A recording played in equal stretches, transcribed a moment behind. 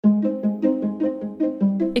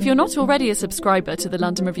If you're not already a subscriber to the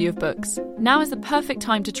London Review of Books, now is the perfect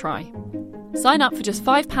time to try. Sign up for just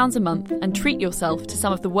 £5 a month and treat yourself to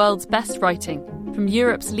some of the world's best writing from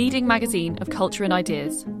Europe's leading magazine of culture and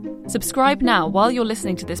ideas. Subscribe now while you're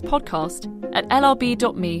listening to this podcast at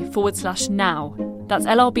lrb.me/now. That's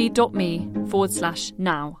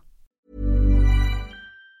lrb.me/now.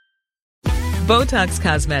 Botox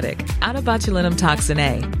Cosmetic, out of botulinum toxin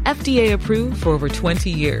A, FDA approved for over 20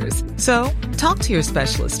 years. So, talk to your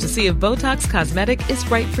specialist to see if Botox Cosmetic is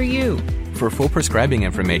right for you. For full prescribing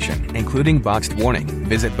information, including boxed warning,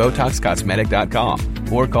 visit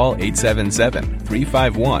BotoxCosmetic.com or call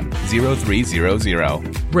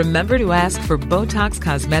 877-351-0300. Remember to ask for Botox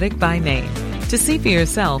Cosmetic by name. To see for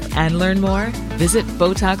yourself and learn more, visit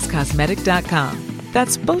BotoxCosmetic.com.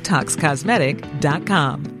 That's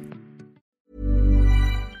BotoxCosmetic.com.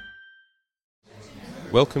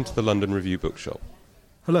 Welcome to the London Review Bookshop.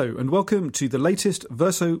 Hello and welcome to the latest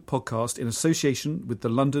Verso podcast in association with the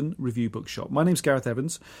London Review Bookshop. My name's Gareth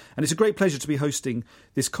Evans and it's a great pleasure to be hosting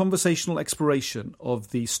this conversational exploration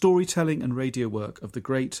of the storytelling and radio work of the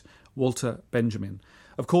great Walter Benjamin.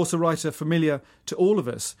 Of course, a writer familiar to all of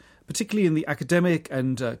us, particularly in the academic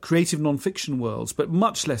and creative non-fiction worlds, but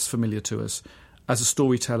much less familiar to us as a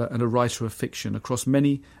storyteller and a writer of fiction across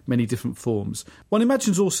many, many different forms. One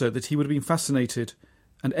imagines also that he would have been fascinated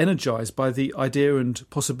and energised by the idea and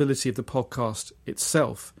possibility of the podcast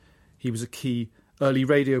itself. He was a key early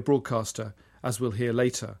radio broadcaster, as we'll hear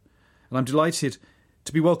later. And I'm delighted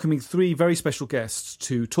to be welcoming three very special guests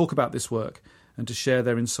to talk about this work and to share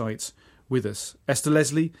their insights with us. Esther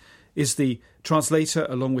Leslie is the translator,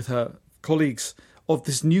 along with her colleagues, of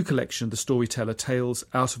this new collection, The Storyteller, Tales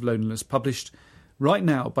Out of Loneliness, published right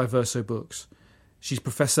now by Verso Books. She's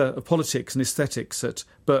Professor of Politics and Aesthetics at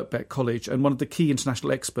Birkbeck College and one of the key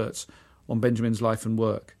international experts on Benjamin's life and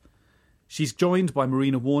work. She's joined by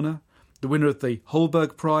Marina Warner, the winner of the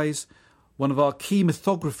Holberg Prize, one of our key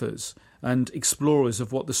mythographers and explorers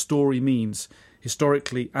of what the story means,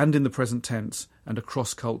 historically and in the present tense and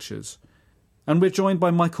across cultures. And we're joined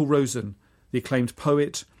by Michael Rosen, the acclaimed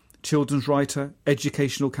poet, children's writer,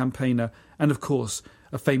 educational campaigner, and of course,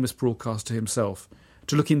 a famous broadcaster himself,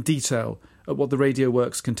 to look in detail at what the radio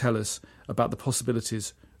works can tell us about the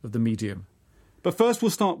possibilities of the medium. But first we'll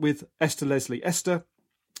start with Esther Leslie. Esther,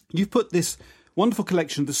 you've put this wonderful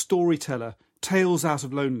collection, The Storyteller, Tales Out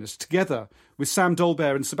of Loneliness, together with Sam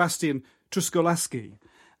Dolbear and Sebastian Truskolaski.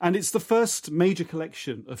 And it's the first major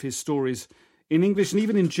collection of his stories in English and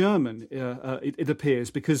even in German, it appears,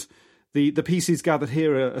 because the pieces gathered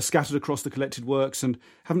here are scattered across the collected works and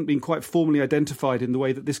haven't been quite formally identified in the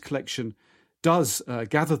way that this collection does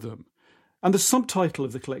gather them. And the subtitle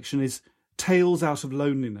of the collection is Tales Out of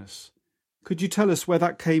Loneliness. Could you tell us where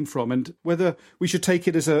that came from and whether we should take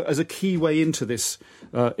it as a key way into this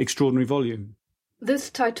extraordinary volume? This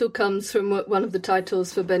title comes from one of the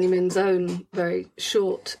titles for Benjamin's own very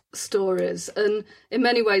short stories. And in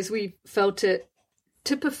many ways we felt it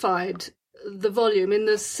typified the volume in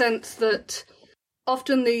the sense that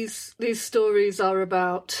often these stories are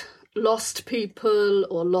about lost people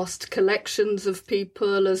or lost collections of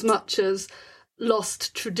people as much as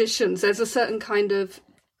lost traditions. There's a certain kind of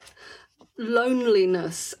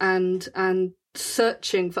loneliness and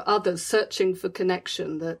searching for others, searching for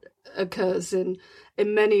connection that occurs in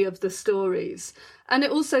many of the stories. And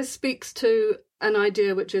it also speaks to an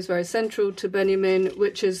idea which is very central to Benjamin,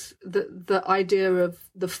 which is the idea of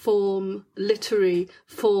the form, literary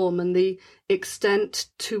form, and the extent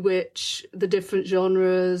to which the different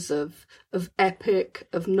genres of epic,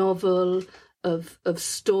 of novel, of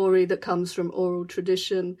story that comes from oral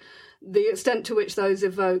tradition, the extent to which those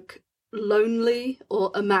evoke lonely or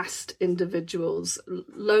amassed individuals,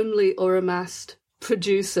 lonely or amassed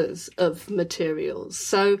producers of materials.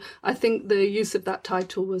 So I think the use of that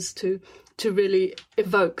title was to really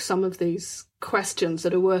evoke some of these questions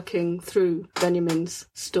that are working through Benjamin's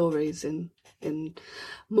stories in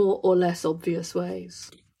more or less obvious ways.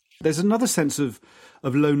 There's another sense of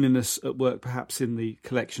loneliness at work perhaps in the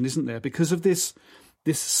collection, isn't there? Because of this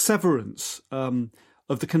severance of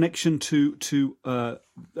the connection to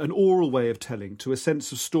an oral way of telling, to a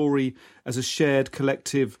sense of story as a shared,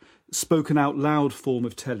 collective, spoken out loud form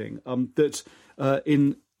of telling, that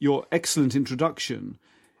in your excellent introduction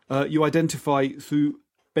you identify through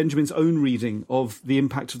Benjamin's own reading of the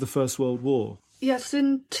impact of the First World War. Yes,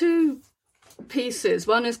 in two pieces.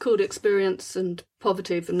 One is called Experience and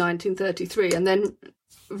Poverty from 1933, and then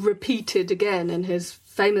repeated again in his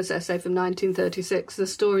famous essay from 1936, The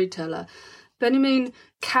Storyteller. Benjamin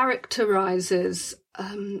characterises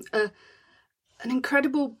an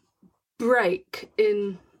incredible break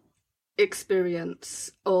in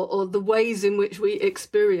experience or the ways in which we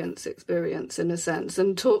experience in a sense,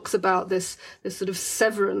 and talks about this sort of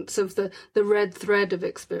severance of the red thread of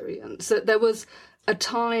experience. That there was a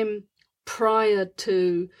time prior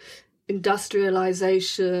to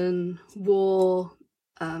industrialization, war,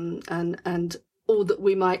 and all that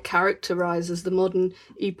we might characterize as the modern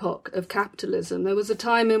epoch of capitalism. There was a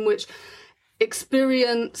time in which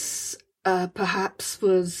experience perhaps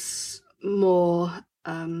was more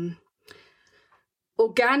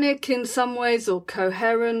organic in some ways, or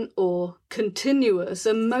coherent, or continuous,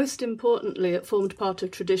 and most importantly, it formed part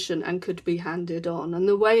of tradition and could be handed on. And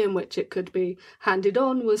the way in which it could be handed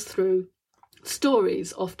on was through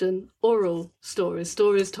stories, often oral stories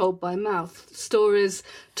told by mouth, stories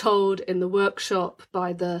told in the workshop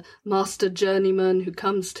by the master journeyman who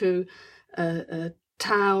comes to a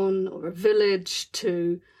town or a village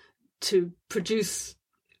to produce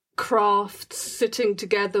crafts, sitting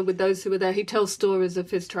together with those who were there. He tells stories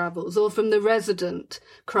of his travels, or from the resident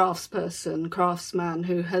craftsman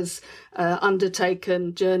who has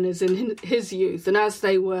undertaken journeys in his youth, and as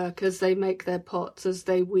they work, as they make their pots, as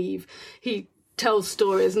they weave, he tells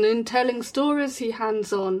stories, and in telling stories he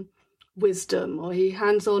hands on wisdom, or he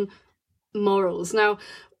hands on morals. Now,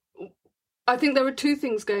 I think there are two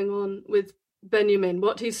things going on with Benjamin.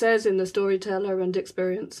 What he says in The Storyteller and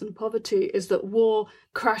Experience and Poverty is that war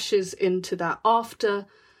crashes into that. After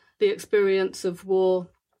the experience of war,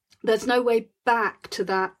 there's no way back to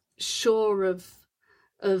that shore of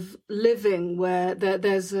living where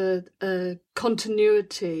there's a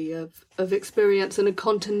continuity of experience and a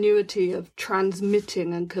continuity of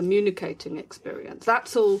transmitting and communicating experience.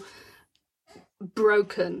 That's all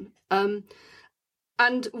broken.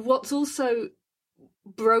 And what's also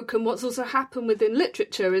broken, what's also happened within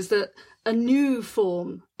literature, is that a new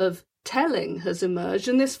form of telling has emerged,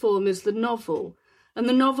 and this form is the novel. And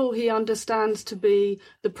the novel he understands to be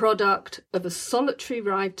the product of a solitary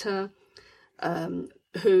writer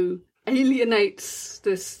who alienates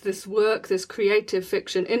this work, this creative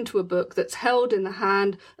fiction, into a book that's held in the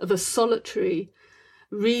hand of a solitary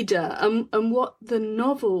reader. And what the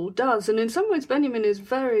novel does, and in some ways Benjamin is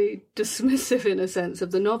very dismissive in a sense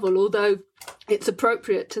of the novel, although it's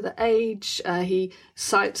appropriate to the age. He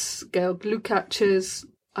cites Georg Lukács's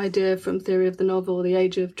idea from Theory of the Novel, the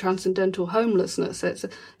age of transcendental homelessness. It's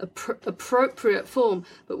an appropriate form,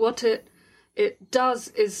 but what it does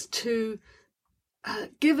is to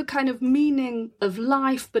give a kind of meaning of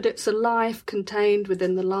life, but it's a life contained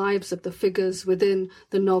within the lives of the figures within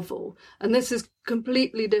the novel. And this is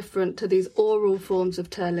completely different to these oral forms of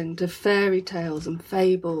telling, to fairy tales and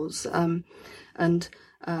fables, and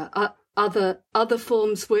other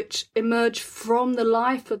forms which emerge from the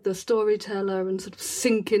life of the storyteller and sort of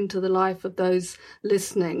sink into the life of those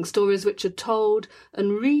listening, stories which are told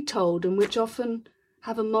and retold and which often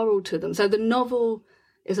have a moral to them. So the novel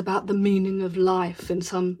is about the meaning of life in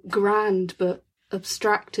some grand but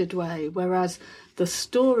abstracted way, whereas the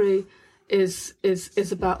story is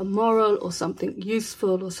about a moral or something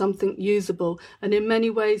useful or something usable. And in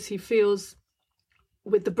many ways he feels,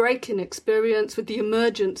 with the break in experience, with the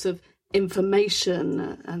emergence of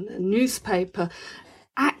information and the newspaper,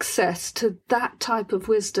 access to that type of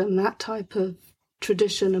wisdom, that type of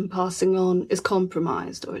tradition and passing on is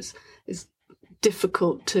compromised, or is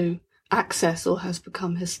difficult to access, or has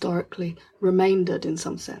become historically remaindered in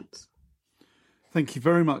some sense. Thank you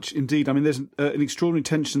very much indeed. I mean, there's an extraordinary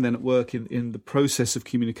tension then at work in the process of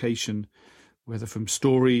communication, whether from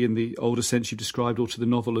story in the older sense you've described, or to the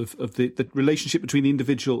novel, of the relationship between the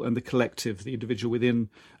individual and the collective, the individual within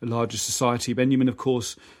a larger society. Benjamin, of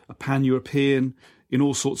course, a pan-European in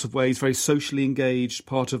all sorts of ways, very socially engaged,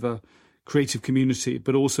 part of a creative community,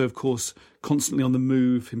 but also, of course, constantly on the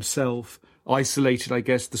move himself, isolated, I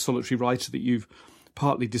guess, the solitary writer that you've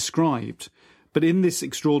partly described. But in this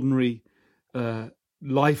extraordinary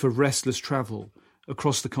life of restless travel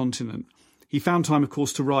across the continent, he found time, of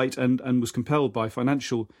course, to write and was compelled by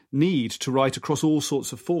financial need to write across all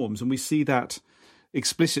sorts of forms. And we see that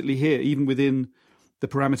explicitly here, even within the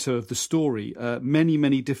parameter of the story. Many,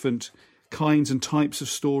 many different kinds and types of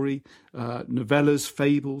story, novellas,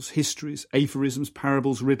 fables, histories, aphorisms,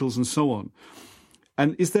 parables, riddles, and so on.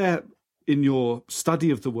 And is there, in your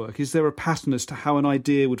study of the work, is there a pattern as to how an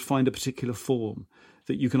idea would find a particular form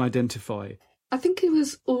that you can identify? I think he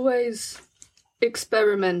was always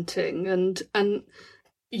experimenting, and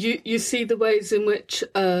you see the ways in which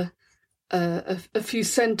a few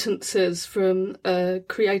sentences from a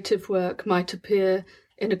creative work might appear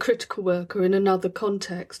in a critical work or in another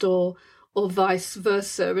context, or vice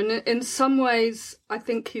versa. And in some ways, I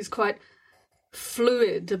think he's quite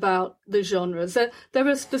fluid about the genres. There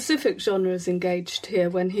are specific genres engaged here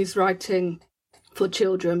when he's writing for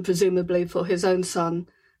children, presumably for his own son,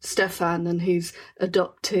 Stefan, and he's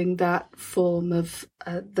adopting that form of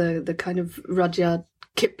the kind of Rudyard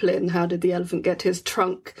Kipling, how did the elephant get his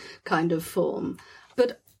trunk kind of form.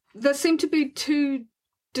 But there seem to be two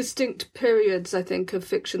distinct periods, I think, of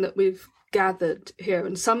fiction that we've gathered here,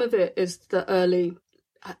 and some of it is the early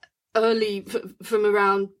from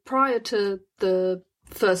around prior to the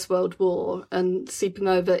First World War and seeping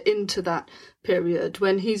over into that period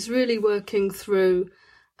when he's really working through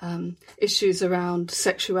issues around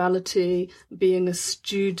sexuality, being a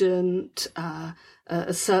student,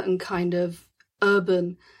 a certain kind of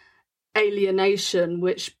urban alienation,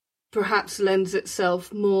 which perhaps lends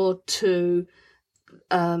itself more to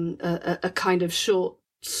a kind of short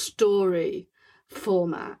story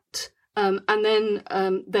format. And then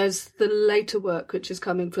there's the later work, which is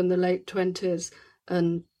coming from the late 20s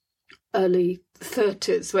and early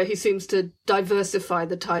 30s, where he seems to diversify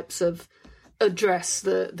the types of address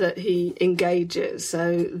that he engages.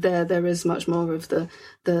 So there is much more of the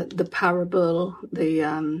parable,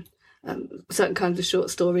 the certain kinds of short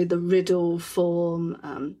story, the riddle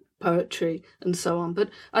form, poetry, and so on. But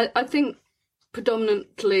I think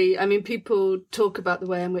predominantly, I mean, people talk about the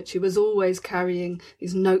way in which he was always carrying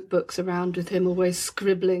these notebooks around with him, always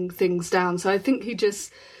scribbling things down. So I think he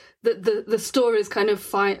just, the stories kind of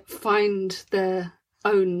find their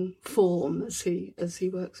own form as he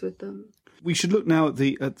works with them. We should look now at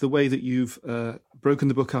the way that you've broken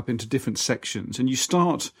the book up into different sections, and you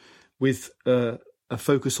start with a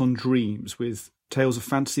focus on dreams, with tales of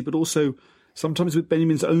fantasy, but also sometimes with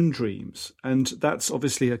Benjamin's own dreams. And that's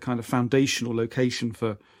obviously a kind of foundational location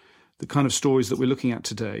for the kind of stories that we're looking at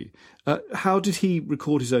today. How did he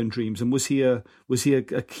record his own dreams? And was he a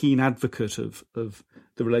keen advocate of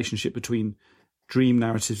the relationship between dream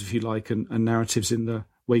narratives, if you like, and narratives in the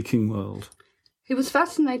waking world? He was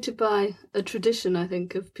fascinated by a tradition, I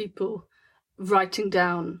think, of people writing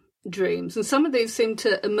down dreams. And some of these seem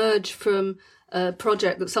to emerge from a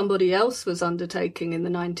project that somebody else was undertaking in the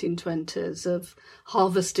 1920s of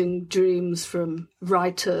harvesting dreams from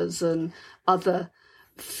writers and other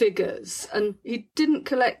figures. And he didn't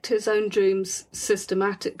collect his own dreams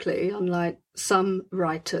systematically, unlike some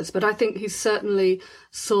writers, but I think he certainly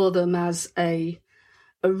saw them as a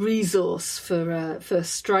resource for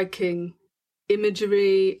striking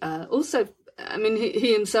imagery. Also, I mean,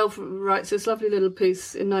 he himself writes this lovely little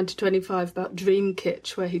piece in 1925 about dream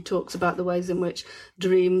kitsch, where he talks about the ways in which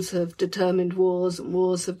dreams have determined wars and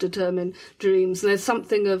wars have determined dreams. And there's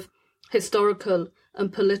something of historical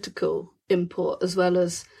and political import as well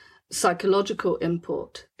as psychological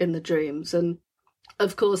import in the dreams. And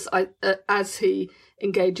of course, as he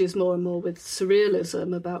engages more and more with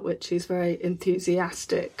surrealism, about which he's very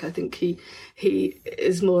enthusiastic, I think he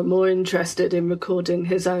is more and more interested in recording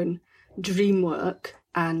his own dream work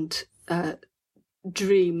and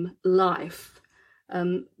dream life.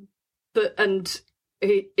 In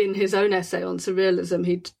his own essay on surrealism,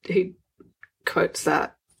 he quotes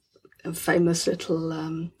that famous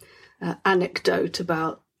little anecdote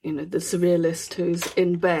about, you know, the surrealist who's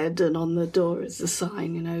in bed and on the door is a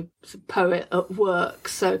sign, you know, it's a poet at work.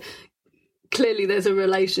 So clearly there's a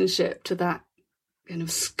relationship to that kind of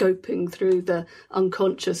scoping through the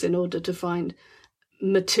unconscious in order to find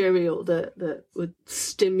material that would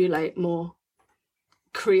stimulate more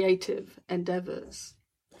creative endeavours.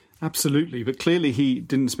 Absolutely, but clearly he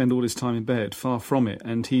didn't spend all his time in bed, far from it,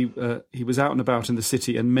 and he was out and about in the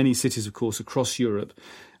city, and many cities, of course, across Europe,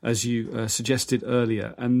 as you suggested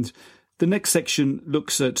earlier. And the next section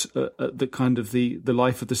looks at the kind of the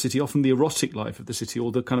life of the city, often the erotic life of the city,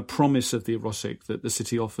 or the kind of promise of the erotic that the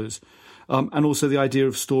city offers, and also the idea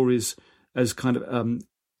of stories as kind of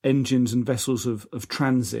engines and vessels of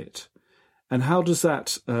transit. And how does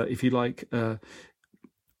that, if you like,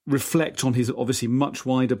 reflect on his obviously much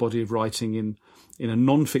wider body of writing in a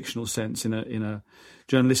non-fictional sense, in a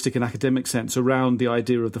journalistic and academic sense, around the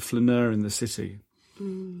idea of the flaneur in the city?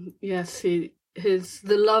 Yes, the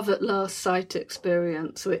love at last sight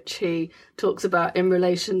experience, which he talks about in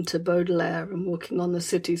relation to Baudelaire and walking on the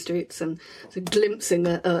city streets and glimpsing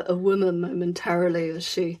a woman momentarily as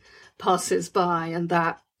she passes by, and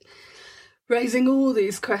that raising all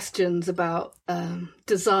these questions about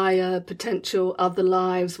desire, potential other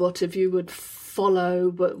lives, what if you would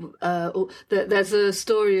follow. But there's a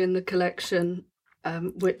story in the collection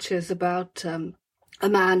which is about a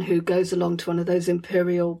man who goes along to one of those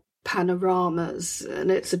imperial panoramas,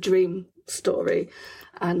 and it's a dream story,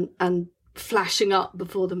 and flashing up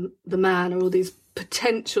before the man are all these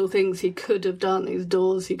potential things he could have done, these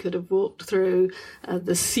doors he could have walked through,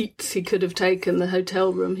 the seats he could have taken, the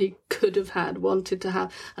hotel room he could have had, wanted to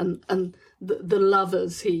have, and the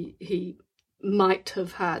lovers he might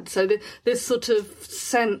have had. So this sort of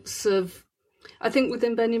sense of, I think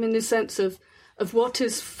within Benjamin, this sense of what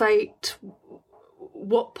is fate,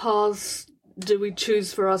 what paths do we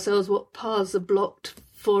choose for ourselves, what paths are blocked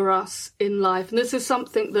for us in life. And this is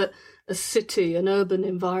something that a city, an urban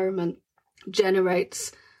environment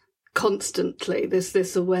generates constantly,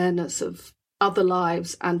 this awareness of other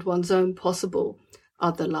lives and one's own possible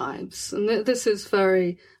other lives. And this is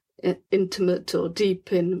very intimate or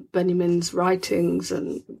deep in Benjamin's writings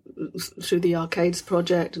and through the Arcades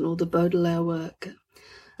Project and all the Baudelaire work.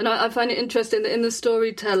 And I find it interesting that in the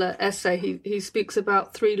Storyteller essay, he speaks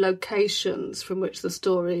about 3 locations from which the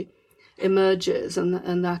story emerges,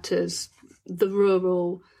 and that is the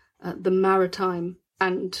rural, the maritime,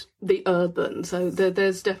 and the urban. So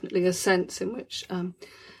there's definitely a sense in which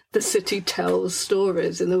the city tells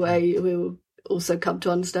stories in the way we will also come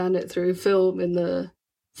to understand it through film in the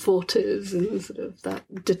 40s and sort of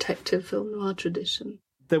that detective film noir tradition.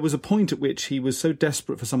 There was a point at which he was so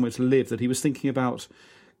desperate for somewhere to live that he was thinking about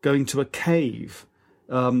going to a cave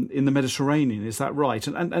in the Mediterranean. Is that right?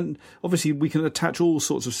 And obviously we can attach all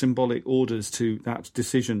sorts of symbolic orders to that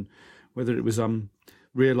decision, whether it was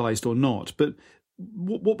realised or not. But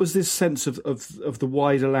what was this sense of the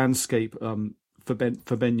wider landscape for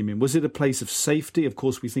Benjamin? Was it a place of safety? Of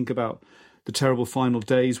course, we think about the terrible final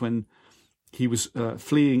days when he was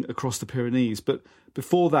fleeing across the Pyrenees. But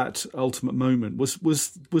before that ultimate moment, was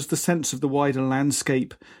the sense of the wider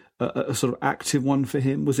landscape a sort of active one for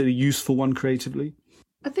him? Was it a useful one creatively?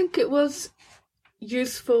 I think it was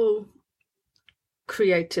useful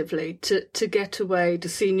creatively to get away, to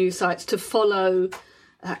see new sights, to follow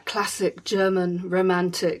that classic German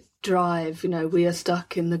romantic drive. You know, we are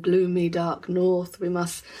stuck in the gloomy, dark north. We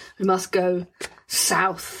must go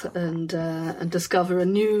south and discover a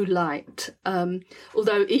new light.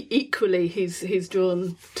 Although equally, he's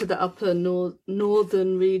drawn to the upper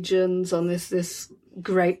northern regions on this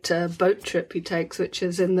great boat trip he takes, which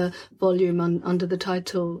is in the volume under the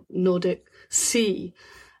title Nordic Sea.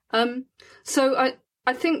 So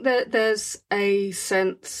I think that there's a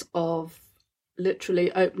sense of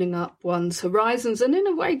literally opening up one's horizons and in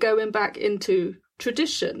a way going back into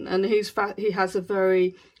tradition. And he has a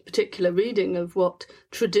very particular reading of what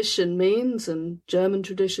tradition means, and German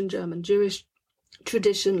tradition, German Jewish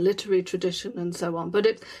tradition, literary tradition, and so on. But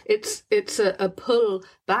it's a pull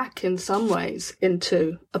back in some ways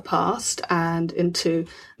into a past and into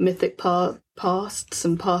mythic pasts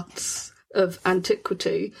and paths of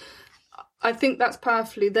antiquity. I think that's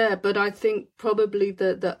powerfully there, but I think probably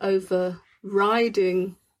the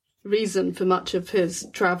overriding reason for much of his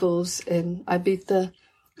travels in Ibiza,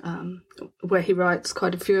 where he writes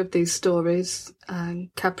quite a few of these stories,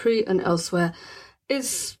 and Capri and elsewhere,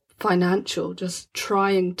 is financial, just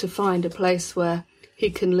trying to find a place where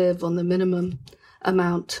he can live on the minimum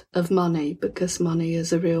amount of money, because money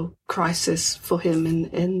is a real crisis for him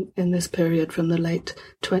in this period from the late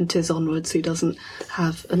 20s onwards. He doesn't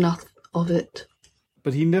have enough of it.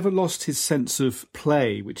 But he never lost his sense of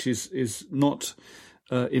play, which is not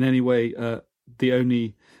in any way the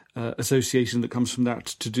only association that comes from that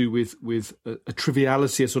to do with a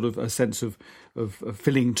triviality, a sort of a sense of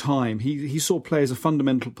filling time. He saw play as a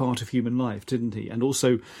fundamental part of human life, didn't he? And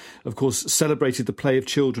also, of course, celebrated the play of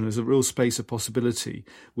children as a real space of possibility,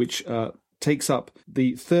 which takes up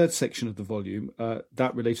the third section of the volume,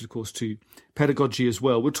 that related, of course, to pedagogy as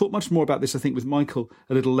well. We'll talk much more about this, I think, with Michael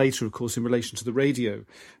a little later, of course, in relation to the radio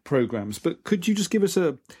programmes. But could you just give us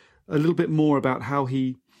a little bit more about how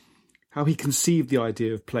he conceived the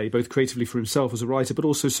idea of play, both creatively for himself as a writer, but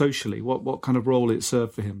also socially? What kind of role it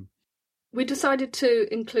served for him? We decided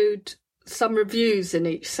to include some reviews in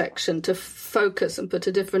each section to focus and put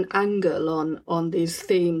a different angle on these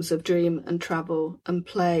themes of dream and travel and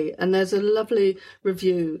play. And there's a lovely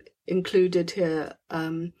review included here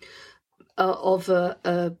of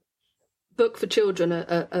a book for children,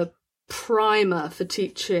 a primer for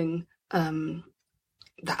teaching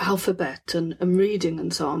the alphabet and reading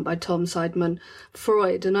and so on by Tom Seidman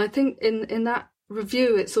Freud. And I think in that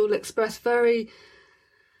review it's all expressed very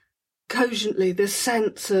cogently, this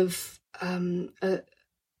sense of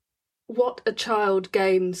what a child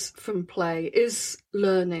gains from play is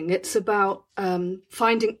learning. It's about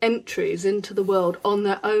finding entries into the world on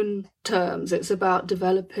their own terms. It's about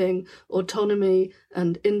developing autonomy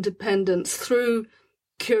and independence through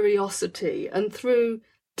curiosity and through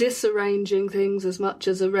disarranging things as much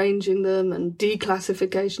as arranging them, and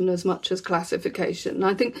declassification as much as classification. And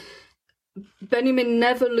I think Benjamin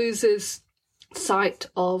never loses sight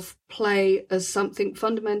of play as something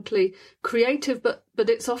fundamentally creative, but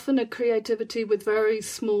it's often a creativity with very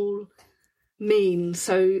small means.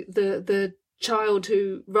 So the child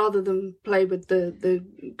who, rather than play with the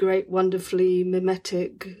great, wonderfully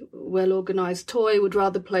mimetic, well-organised toy, would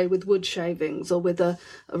rather play with wood shavings or with a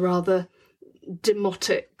rather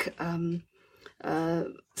demotic,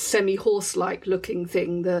 semi-horse-like looking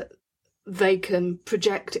thing that they can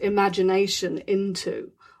project imagination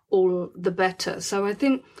into, all the better. So I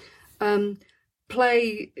think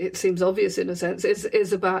play, it seems obvious in a sense,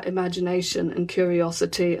 is about imagination and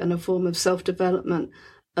curiosity and a form of self-development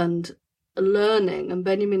and learning. And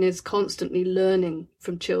Benjamin is constantly learning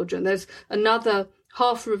from children. There's another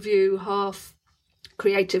half review, half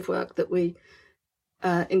creative work that we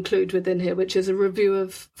include within here, which is a review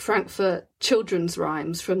of Frankfurt children's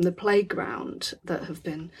rhymes from the playground that have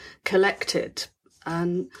been collected.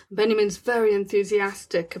 And Benjamin's very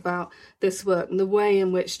enthusiastic about this work and the way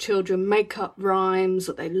in which children make up rhymes,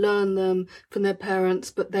 that they learn them from their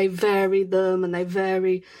parents, but they vary them and they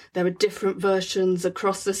vary. There are different versions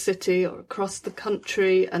across the city or across the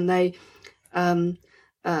country, and they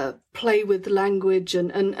play with language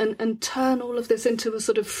and turn all of this into a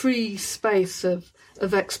sort of free space of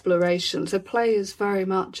exploration. So play is very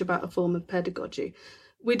much about a form of pedagogy.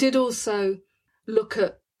 We did also look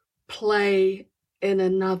at play in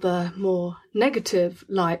another more negative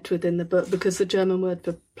light within the book, because the German word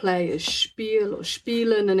for play is Spiel or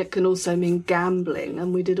Spielen, and it can also mean gambling.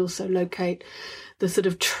 And we did also locate the sort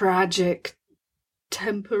of tragic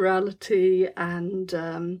temporality and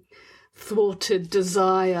thwarted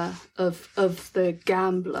desire of the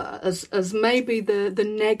gambler as maybe the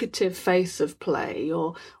negative face of play,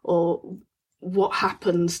 or what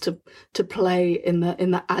happens to play in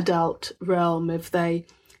the adult realm if they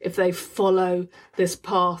follow this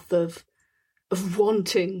path of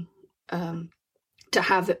wanting to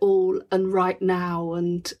have it all and right now,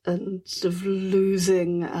 and sort of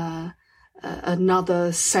losing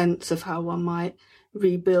another sense of how one might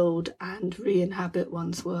rebuild and re-inhabit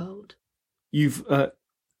one's world. You've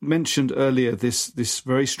mentioned earlier this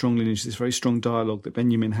very strong lineage, this very strong dialogue that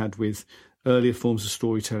Benjamin had with earlier forms of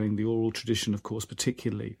storytelling, the oral tradition, of course,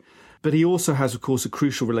 particularly. But he also has, of course, a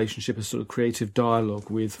crucial relationship, a sort of creative dialogue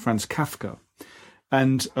with Franz Kafka.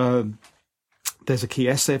 And there's a key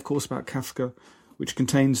essay, of course, about Kafka, which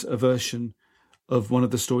contains a version of one of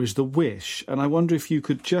the stories, The Wish. And I wonder if you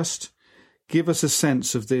could just give us a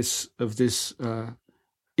sense of this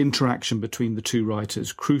interaction between the two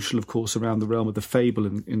writers, crucial, of course, around the realm of the fable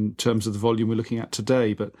in terms of the volume we're looking at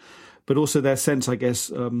today, but also their sense, I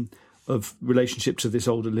guess, of relationship to this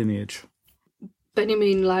older lineage.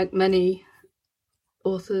 Benjamin, like many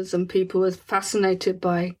authors and people, was fascinated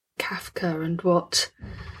by Kafka and what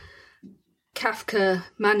Kafka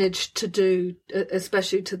managed to do,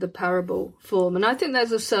 especially to the parable form. And I think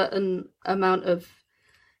there's a certain amount of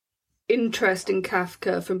interest in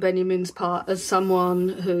Kafka from Benjamin's part as someone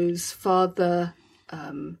whose father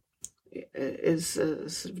is a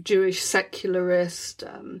sort of Jewish secularist,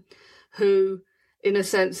 who, in a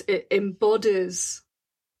sense, it embodies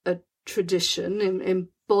a tradition,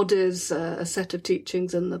 embodies a set of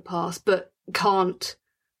teachings in the past, but can't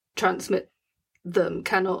transmit them,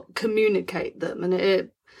 cannot communicate them. And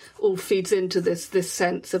it all feeds into this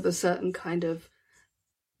sense of a certain kind of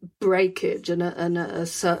breakage and a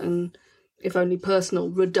certain, if only personal,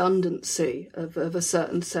 redundancy of a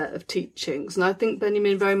certain set of teachings. And I think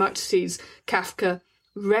Benjamin very much sees Kafka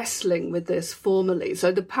wrestling with this formally.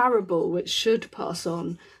 So the parable, which should pass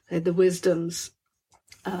on the wisdoms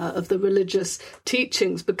of the religious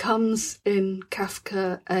teachings, becomes in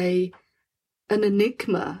Kafka an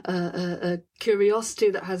enigma, a curiosity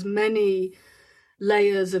that has many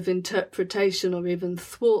layers of interpretation or even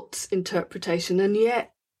thwarts interpretation, and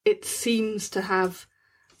yet it seems to have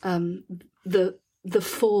the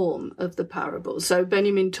form of the parable. So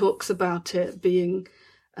Benjamin talks about it being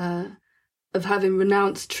of having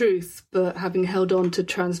renounced truth, but having held on to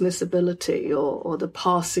transmissibility or the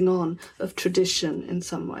passing on of tradition in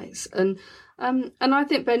some ways. And I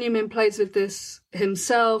think Benjamin plays with this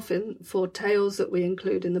himself in 4 tales that we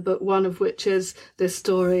include in the book, one of which is this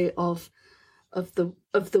story of the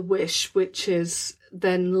wish, which is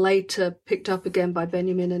then later picked up again by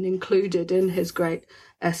Benjamin and included in his great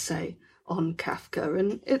essay on Kafka.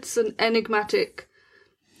 And it's an enigmatic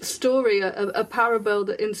story, a parable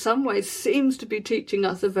that in some ways seems to be teaching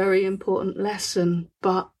us a very important lesson,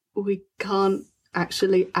 but we can't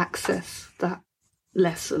actually access that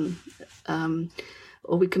lesson.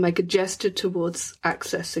 or we can make a gesture towards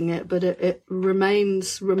accessing it, but it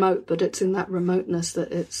remains remote, but it's in that remoteness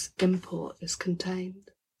that its import is contained.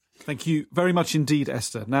 Thank you very much indeed,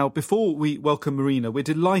 Esther. Now, before we welcome Marina, we're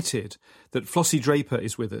delighted that Flossie Draper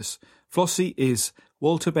is with us. Flossie is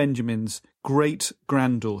Walter Benjamin's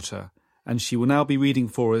great-granddaughter, and she will now be reading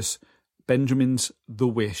for us Benjamin's The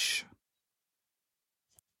Wish.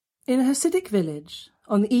 In a Hasidic village,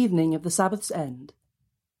 on the evening of the Sabbath's end,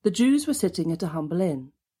 the Jews were sitting at a humble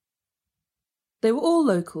inn. They were all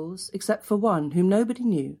locals except for one whom nobody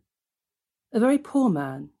knew, a very poor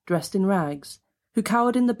man dressed in rags, who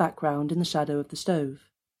cowered in the background in the shadow of the stove.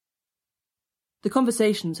 The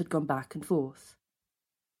conversations had gone back and forth.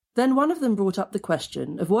 Then one of them brought up the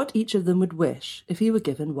question of what each of them would wish if he were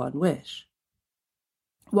given one wish.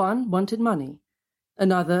 One wanted money,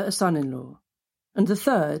 another a son-in-law, and the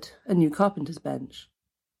third a new carpenter's bench,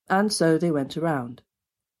 and so they went around.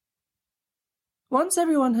 Once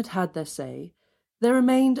everyone had had their say, there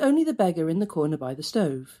remained only the beggar in the corner by the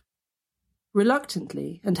stove.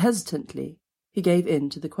 Reluctantly and hesitantly, he gave in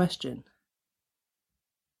to the question.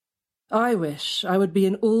 I wish I would be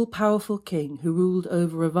an all-powerful king who ruled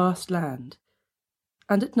over a vast land,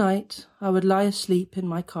 and at night I would lie asleep in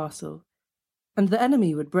my castle, and the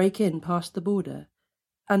enemy would break in past the border,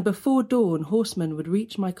 and before dawn horsemen would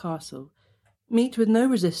reach my castle, meet with no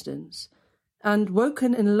resistance, and,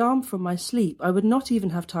 woken in alarm from my sleep, I would not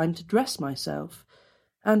even have time to dress myself,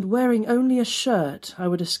 and wearing only a shirt I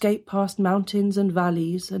would escape past mountains and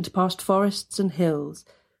valleys and past forests and hills,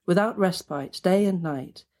 without respite, day and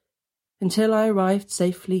night, until I arrived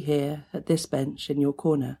safely here at this bench in your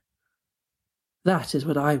corner. That is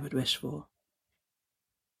what I would wish for.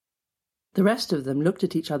 The rest of them looked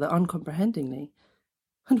at each other uncomprehendingly.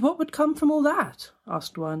 And what would come from all that?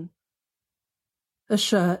 Asked one. A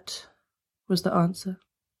shirt, was the answer.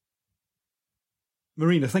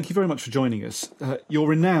 Marina, thank you very much for joining us. You're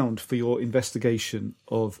renowned for your investigation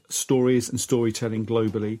of stories and storytelling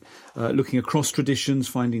globally, looking across traditions,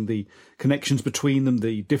 finding the connections between them,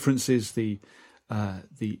 the differences, the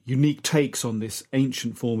unique takes on this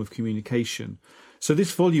ancient form of communication. So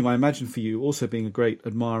this volume, I imagine for you, also being a great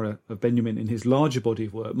admirer of Benjamin in his larger body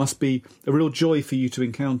of work, must be a real joy for you to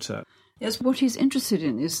encounter. Yes, what he's interested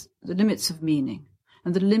in is the limits of meaning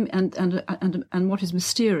and and what is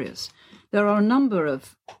mysterious. There are a number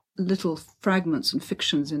of little fragments and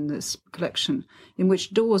fictions in this collection in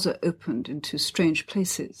which doors are opened into strange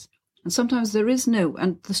places. And sometimes there is no,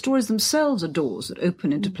 and the stories themselves are doors that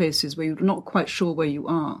open into places where you're not quite sure where you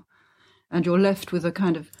are. And you're left with a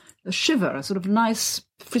kind of a shiver, a sort of nice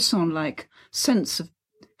frisson-like sense of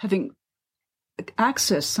having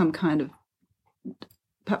accessed some kind of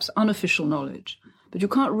perhaps unofficial knowledge. But you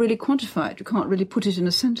can't really quantify it. You can't really put it in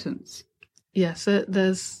a sentence. Yes,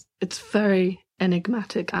 it's very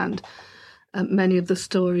enigmatic, and many of the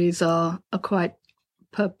stories are quite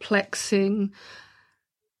perplexing.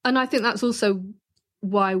 And I think that's also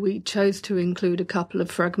why we chose to include a couple of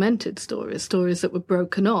fragmented stories that were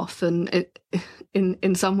broken off. And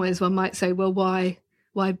in some ways one might say, well, why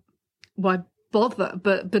bother?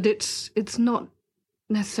 But it's not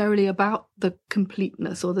necessarily about the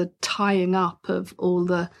completeness or the tying up of all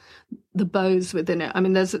the bows within it. I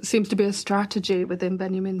mean, there seems to be a strategy within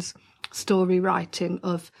Benjamin's story writing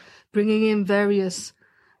of bringing in various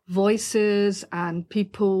voices and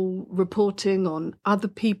people reporting on other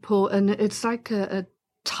people, and it's like a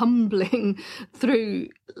tumbling through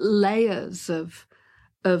layers of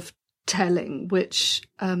telling, which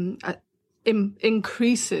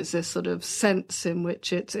increases this sort of sense in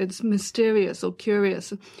which it's mysterious or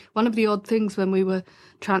curious. One of the odd things when we were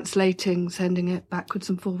translating, sending it backwards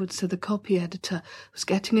and forwards to the copy editor, was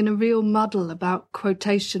getting in a real muddle about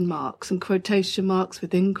quotation marks and quotation marks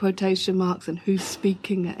within quotation marks and who's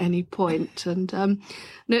speaking at any point. And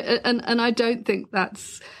I don't think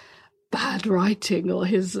that's bad writing or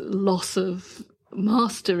his loss of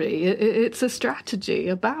mastery. It's a strategy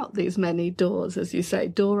about these many doors, as you say,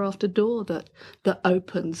 door after door that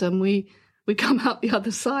opens, and we come out the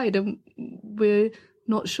other side and we're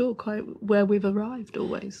not sure quite where we've arrived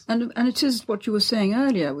always. And it is what you were saying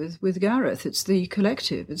earlier with Gareth. It's the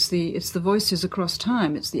collective. It's the voices across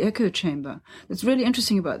time. It's the echo chamber. It's really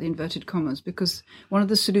interesting about the inverted commas, because one of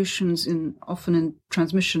the solutions often in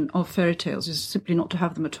transmission of fairy tales is simply not to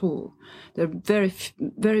have them at all. There are very,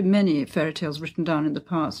 very many fairy tales written down in the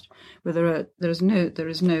past where there is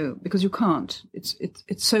no, because you can't.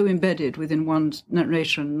 It's so embedded within one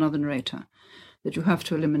narrator and another narrator that you have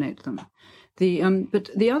to eliminate them. But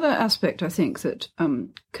the other aspect, I think, that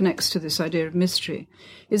connects to this idea of mystery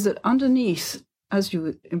is that underneath as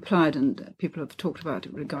you implied, and people have talked about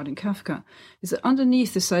it regarding Kafka, is that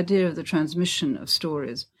underneath this idea of the transmission of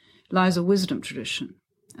stories lies a wisdom tradition.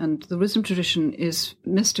 And the wisdom tradition is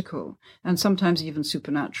mystical and sometimes even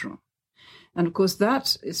supernatural. And of course,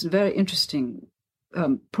 that is a very interesting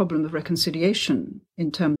problem of reconciliation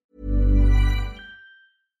in terms.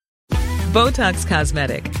 Botox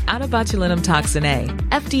Cosmetic, out of botulinum toxin A,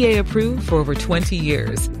 FDA approved for over 20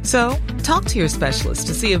 years. So, talk to your specialist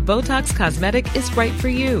to see if Botox Cosmetic is right for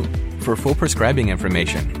you. For full prescribing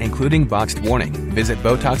information, including boxed warning, visit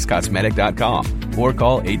BotoxCosmetic.com or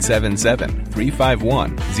call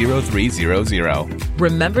 877-351-0300.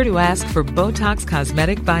 Remember to ask for Botox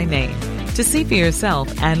Cosmetic by name. To see for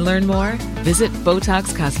yourself and learn more, visit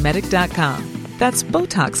BotoxCosmetic.com. That's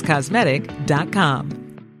BotoxCosmetic.com.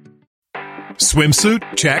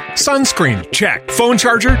 Swimsuit? Check. Sunscreen? Check. Phone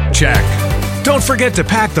charger? Check. Don't forget to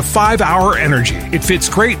pack the 5-Hour Energy. It fits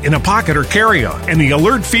great in a pocket or carry-on, and the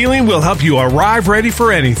alert feeling will help you arrive ready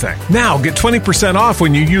for anything. Now get 20% off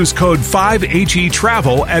when you use code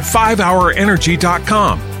 5HETRAVEL at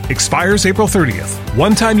 5hourenergy.com. Expires April 30th.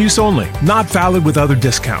 One-time use only. Not valid with other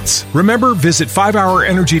discounts. Remember, visit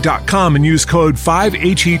 5hourenergy.com and use code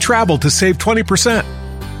 5HETRAVEL to save 20%.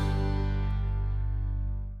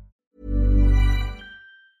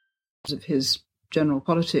 Of his general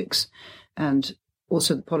politics and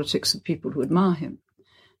also the politics of people who admire him.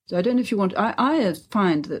 So I don't know if you want. I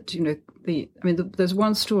find that there's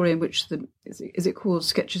one story in which is it called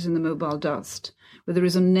Sketches in the Mobile Dust, where there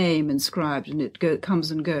is a name inscribed and it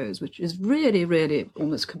comes and goes, which is really, really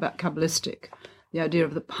almost Kabbalistic. The idea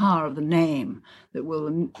of the power of the name that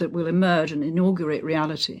will emerge and inaugurate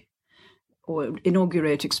reality, or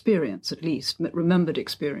inaugurate experience, at least remembered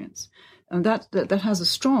experience. And that has a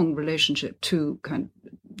strong relationship to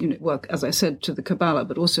work, as I said, to the Kabbalah,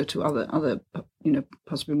 but also to other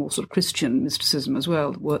possibly more sort of Christian mysticism as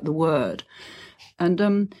well, the word.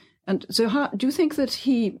 And so how do you think that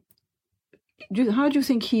how do you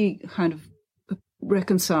think he kind of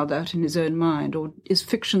reconciled that in his own mind? Or is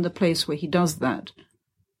fiction the place where he does that?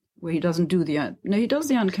 Where he doesn't do he does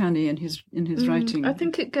the uncanny in his writing. I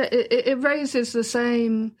think it raises the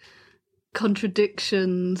same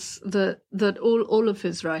contradictions that all of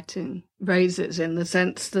his writing raises, in the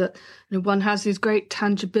sense that one has these great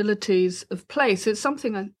tangibilities of place. It's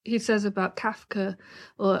something he says about Kafka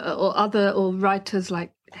or writers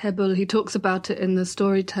like Hebel. He talks about it in the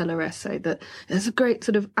Storyteller essay, that there's a great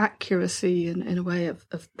sort of accuracy in a way of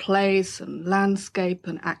place and landscape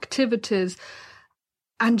and activities,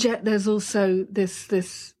 and yet there's also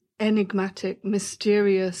this enigmatic,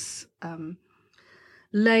 mysterious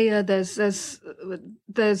layer. There's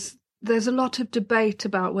a lot of debate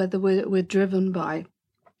about whether we're driven by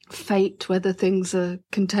fate, whether things are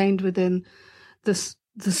contained within the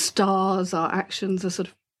stars, our actions are sort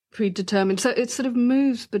of predetermined. So it sort of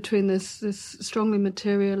moves between this strongly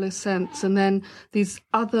materialist sense and then these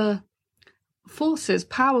other forces,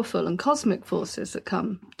 powerful and cosmic forces, that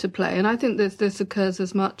come to play. And I think this occurs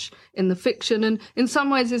as much in the fiction, and in some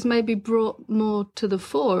ways is maybe brought more to the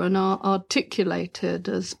fore and are articulated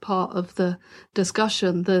as part of the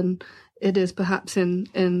discussion than it is perhaps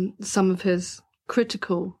in some of his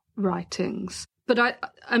critical writings. But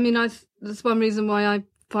I mean, that's one reason why I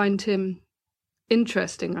find him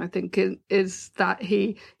interesting, I think, is that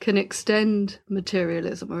he can extend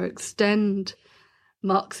materialism or extend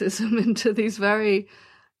Marxism into these very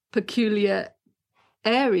peculiar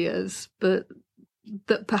areas, but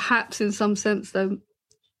that perhaps in some sense, though,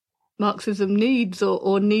 Marxism needs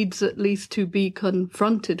or needs at least to be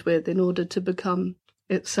confronted with in order to become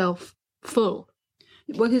itself full.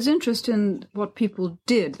 Well, his interest in what people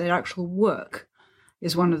did, their actual work,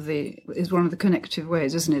 is one of the connective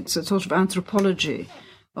ways, isn't it? It's a sort of anthropology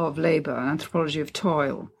of labour, anthropology of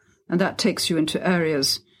toil, and that takes you into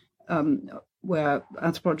areas where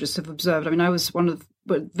anthropologists have observed. I mean, I was one of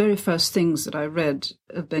the very first things that I read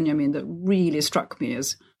of Benjamin that really struck me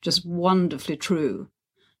as just wonderfully true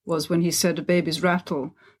was when he said a baby's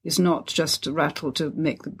rattle is not just a rattle to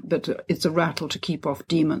make, but it's a rattle to keep off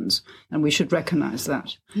demons, and we should recognise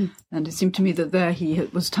that. And it seemed to me that there he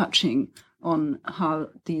was touching on how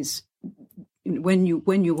these, when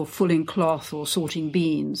you were fulling cloth or sorting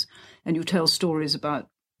beans, and you tell stories about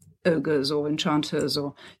ogres or enchanters,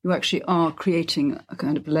 or you actually are creating a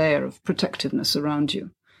kind of layer of protectiveness around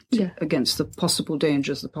you against the possible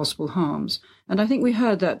dangers, the possible harms. And I think we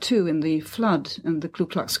heard that too in the flood and the Ku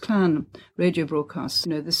Klux Klan radio broadcasts.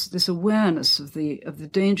 This awareness of the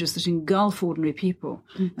dangers that engulf ordinary people,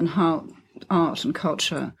 and how art and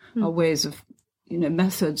culture are ways of,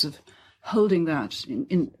 methods of holding that,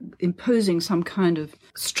 in imposing some kind of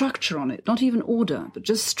structure on it, not even order, but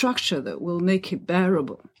just structure that will make it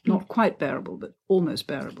bearable, not quite bearable, but almost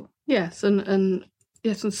bearable. Yes, and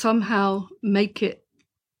somehow make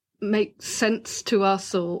sense to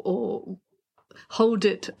us or hold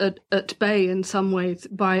it at bay in some ways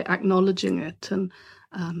by acknowledging it and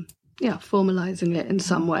formalizing it in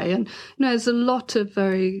some way. And there's a lot of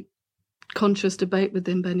very conscious debate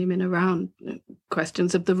within Benjamin around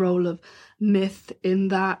questions of the role of myth in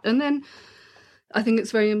that. And then I think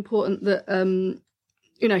it's very important that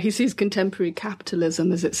he sees contemporary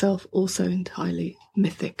capitalism as itself also entirely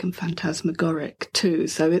mythic and phantasmagoric too.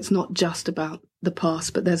 So it's not just about the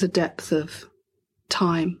past, but there's a depth of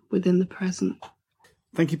time within the present.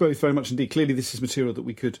 Thank you both very much indeed. Clearly this is material that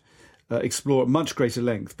we could explore at much greater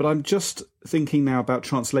length. But I'm just thinking now about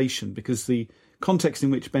translation, because the context in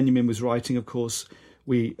which Benjamin was writing, of course,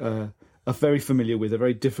 we are very familiar with, a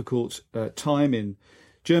very difficult time in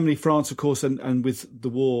Germany, France, of course, and with the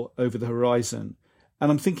war over the horizon.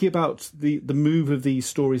 And I'm thinking about the move of these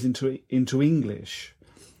stories into English,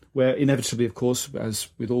 where inevitably, of course, as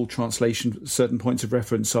with all translation, certain points of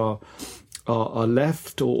reference are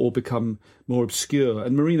left or become more obscure.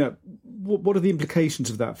 And Marina, what are the implications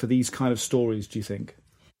of that for these kind of stories, do you think?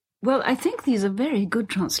 Well, I think these are very good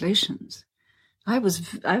translations. I was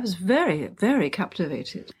very, very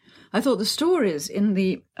captivated. I thought the stories in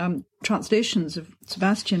the translations of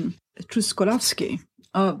Sebastian Truskolaski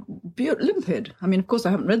are limpid. I mean, of course,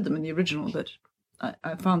 I haven't read them in the original, but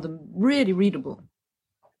I found them really readable.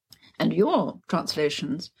 And your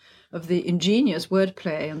translations of the ingenious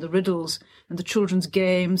wordplay and the riddles and the children's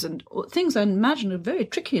games and things I imagine are very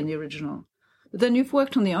tricky in the original. But then you've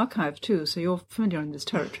worked on the archive too, so you're familiar in this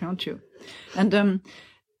territory, aren't you? And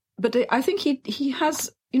but I think he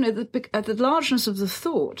has, the largeness of the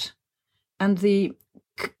thought and the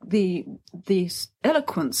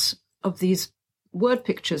eloquence of these word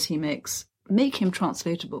pictures he makes make him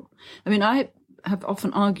translatable. I mean, I have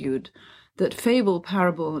often argued that fable,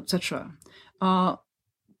 parable, etc. are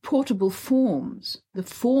portable forms. The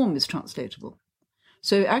form is translatable.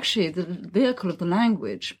 So actually the vehicle of the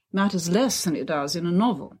language matters less than it does in a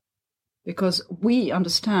novel, because we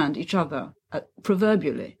understand each other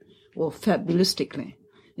proverbially or fabulistically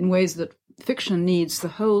in ways that fiction needs the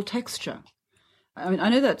whole texture. I mean, I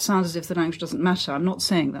know that sounds as if the language doesn't matter. I'm not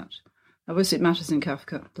saying that. Obviously it matters in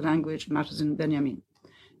Kafka, the language matters in Benjamin.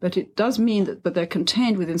 But it does mean that, but they're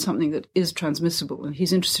contained within something that is transmissible. And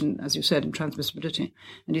he's interested in, as you said, in transmissibility.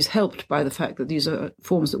 And he's helped by the fact that these are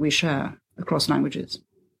forms that we share across languages.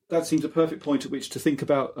 That seems a perfect point at which to think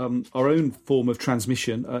about our own form of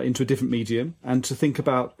transmission into a different medium, and to think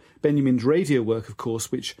about Benjamin's radio work, of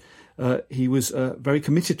course, which he was very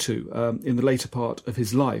committed to in the later part of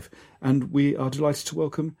his life. And we are delighted to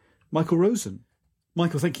welcome Michael Rosen.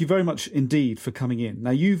 Michael, thank you very much indeed for coming in.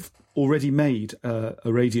 Now, you've already made a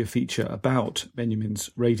radio feature about Benjamin's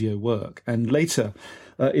radio work, and later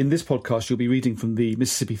in this podcast you'll be reading from the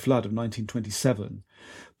Mississippi Flood of 1927.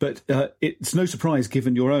 But it's no surprise,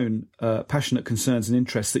 given your own passionate concerns and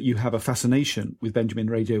interests, that you have a fascination with Benjamin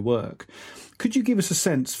radio work. Could you give us a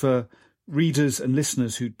sense for readers and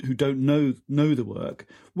listeners who don't know the work,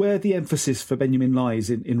 where the emphasis for Benjamin lies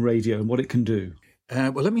in radio and what it can do?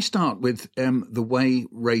 Well, let me start with the way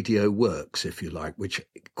radio works, if you like, which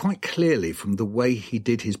quite clearly from the way he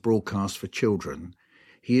did his broadcast for children,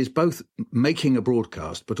 he is both making a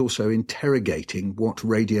broadcast but also interrogating what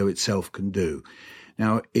radio itself can do.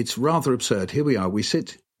 Now, it's rather absurd. Here we are. We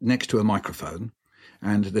sit next to a microphone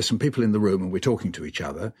and there's some people in the room and we're talking to each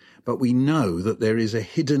other, but we know that there is a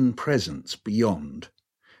hidden presence beyond.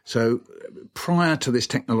 So prior to this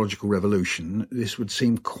technological revolution, this would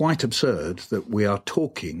seem quite absurd that we are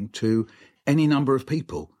talking to any number of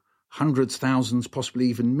people, hundreds, thousands, possibly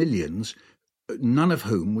even millions, none of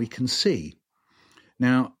whom we can see.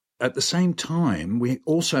 Now, at the same time, we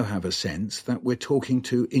also have a sense that we're talking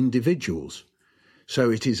to individuals. So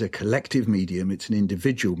it is a collective medium, it's an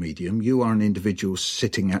individual medium. You are an individual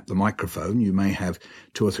sitting at the microphone. You may have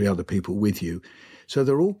two or three other people with you. So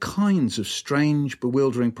there are all kinds of strange,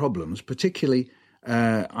 bewildering problems, particularly,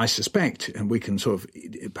 I suspect, and we can sort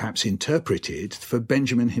of perhaps interpret it for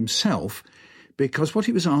Benjamin himself, because what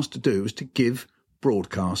he was asked to do was to give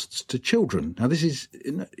broadcasts to children. Now, this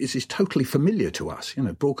is totally familiar to us,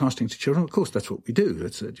 broadcasting to children. Of course, that's what we do.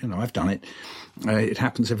 It's, I've done it. It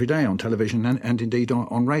happens every day on television and indeed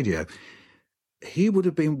on radio. He would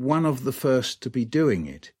have been one of the first to be doing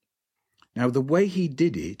it. Now, the way he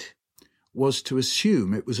did it was to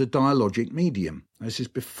assume it was a dialogic medium. This is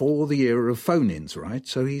before the era of phone-ins, right?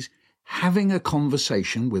 So he's having a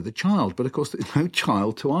conversation with a child. But of course, there's no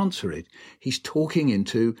child to answer it. He's talking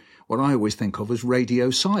into what I always think of as radio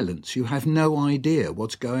silence. You have no idea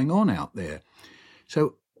what's going on out there.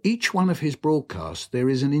 So each one of his broadcasts, there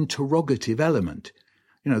is an interrogative element.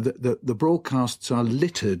 You know, the broadcasts are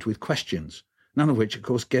littered with questions, none of which, of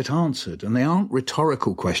course, get answered. And they aren't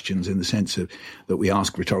rhetorical questions in the sense of that we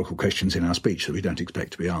ask rhetorical questions in our speech that we don't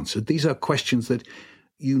expect to be answered. These are questions that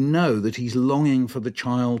you know that he's longing for the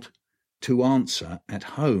child to answer at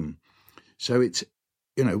home. So it's,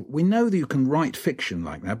 you know, we know that you can write fiction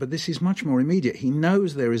like that, but this is much more immediate. He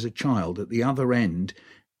knows there is a child at the other end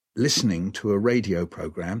listening to a radio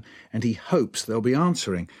program, and he hopes they'll be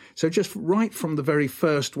answering. So just right from the very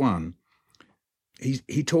first one,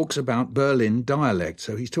 he talks about Berlin dialect.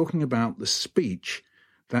 So he's talking about the speech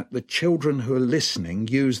that the children who are listening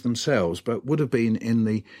use themselves, but would have been in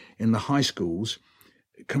the high schools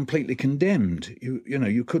completely condemned.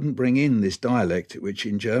 You couldn't bring in this dialect, which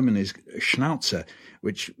in German is Schnauzer,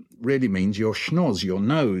 which really means your schnoz, your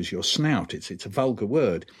nose, your snout. It's a vulgar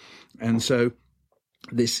word. And so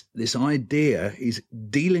this idea is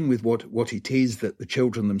dealing with what it is that the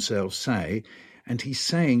children themselves say. And he's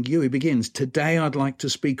saying, he begins, today I'd like to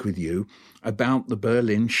speak with you about the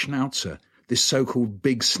Berlin Schnauzer. This so-called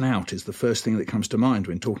big snout is the first thing that comes to mind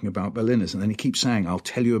when talking about Berliners. And then he keeps saying, I'll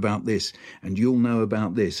tell you about this, and you'll know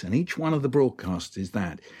about this. And each one of the broadcasts is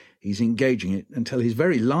that. He's engaging it until his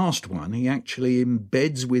very last one, he actually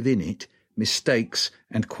embeds within it mistakes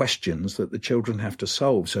and questions that the children have to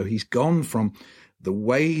solve. So he's gone from the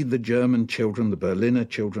way the German children, the Berliner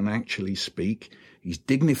children actually speak, he's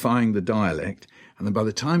dignifying the dialect, and then by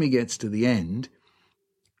the time he gets to the end,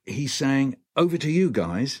 he's saying, over to you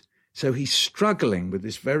guys. So he's struggling with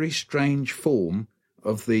this very strange form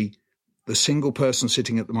of the single person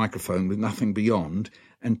sitting at the microphone with nothing beyond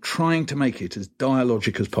and trying to make it as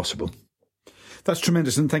dialogic as possible. That's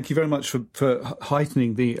tremendous, and thank you very much for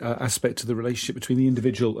heightening the aspect of the relationship between the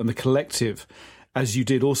individual and the collective, as you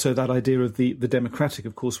did. Also that idea of the democratic.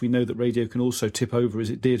 Of course, we know that radio can also tip over, as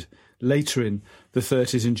it did later in the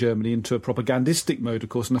 30s in Germany, into a propagandistic mode, of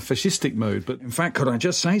course, and a fascistic mode. But in fact, could I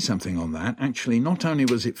just say something on that? Actually, not only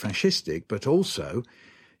was it fascistic, but also,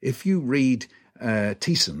 if you read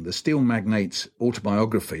Thyssen, the steel magnate's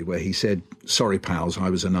autobiography, where he said, sorry, pals, I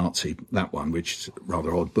was a Nazi, that one, which is a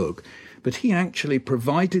rather odd book, but he actually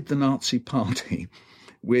provided the Nazi party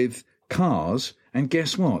with cars, and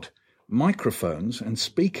guess what? Microphones and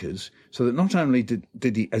speakers, so that not only did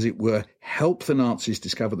he, as it were, help the Nazis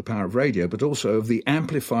discover the power of radio, but also of the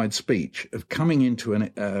amplified speech of coming into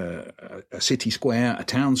a city square, a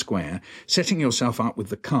town square, setting yourself up with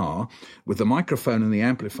the car, with the microphone and the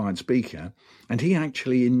amplified speaker, and he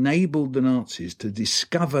actually enabled the Nazis to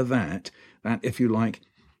discover that, if you like,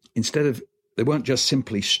 instead of, they weren't just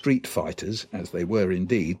simply street fighters, as they were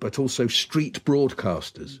indeed, but also street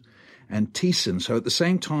broadcasters. And Thyssen, so at the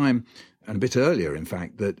same time, and a bit earlier, in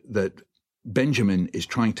fact, that Benjamin is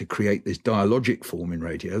trying to create this dialogic form in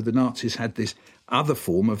radio, the Nazis had this other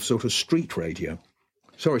form of sort of street radio.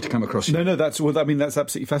 Sorry to come across you. No, that's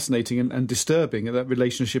absolutely fascinating and disturbing. And that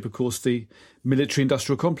relationship, of course, the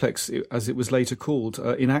military-industrial complex, as it was later called,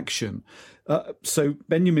 in action. So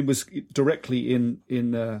Benjamin was directly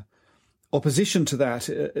in opposition to that.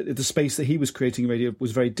 The space that he was creating in radio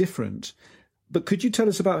was very different. But could you tell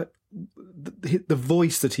us about the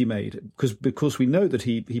voice that he made? Because we know that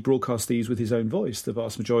he broadcast these with his own voice. The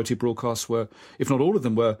vast majority of broadcasts were, if not all of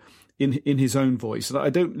them, were in his own voice. And I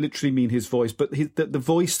don't literally mean his voice, but the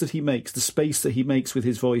voice that he makes, the space that he makes with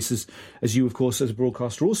his voice, as you, of course, as a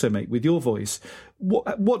broadcaster also make with your voice.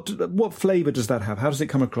 What flavour does that have? How does it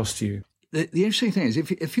come across to you? The interesting thing is,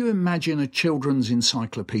 if you imagine a children's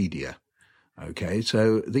encyclopedia, okay,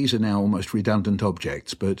 so these are now almost redundant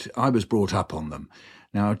objects, but I was brought up on them.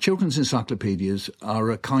 Now, children's encyclopedias are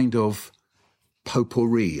a kind of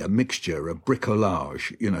potpourri, a mixture, a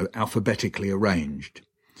bricolage, alphabetically arranged.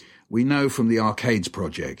 We know from the Arcades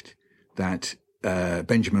project that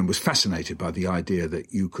Benjamin was fascinated by the idea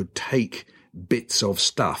that you could take bits of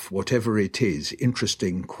stuff, whatever it is,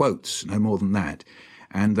 interesting quotes, no more than that,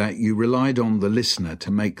 and that you relied on the listener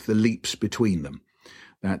to make the leaps between them.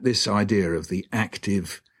 That this idea of the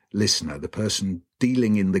active listener, the person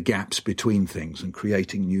dealing in the gaps between things and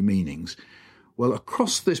creating new meanings. Well,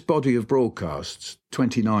 across this body of broadcasts,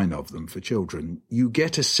 29 of them for children, you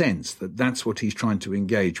get a sense that that's what he's trying to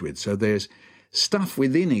engage with. So there's stuff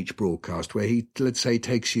within each broadcast where he, let's say,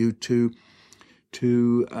 takes you to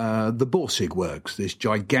the Borsig Works, this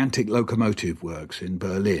gigantic locomotive works in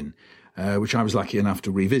Berlin. which I was lucky enough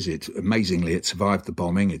to revisit. Amazingly, it survived the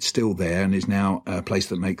bombing. It's still there and is now a place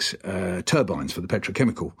that makes turbines for the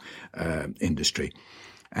petrochemical industry.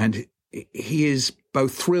 And he is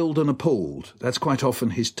both thrilled and appalled. That's quite often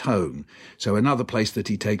his tone. So another place that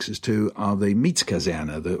he takes us to are the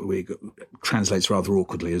Mietskaserne, that translates rather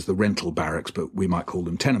awkwardly as the rental barracks, but we might call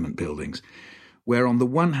them tenement buildings, where on the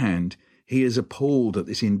one hand, he is appalled at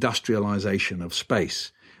this industrialization of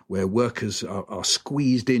space, where workers are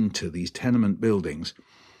squeezed into these tenement buildings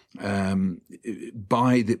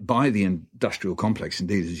by the industrial complex,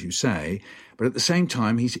 indeed, as you say. But at the same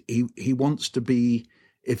time, he wants to be,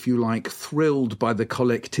 if you like, thrilled by the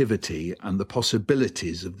collectivity and the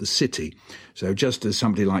possibilities of the city. So just as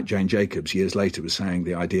somebody like Jane Jacobs years later was saying,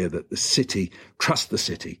 the idea that the city, trust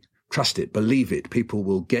it, believe it, people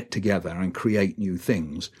will get together and create new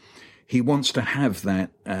things. He wants to have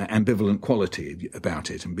that ambivalent quality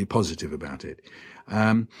about it and be positive about it.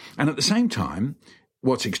 And at the same time,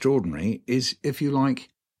 what's extraordinary is, if you like,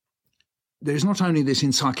 there's not only this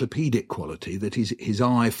encyclopedic quality that his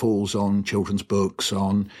eye falls on children's books,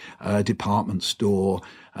 on a department store.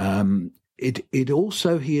 It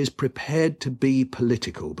also, he is prepared to be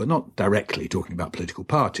political, but not directly talking about political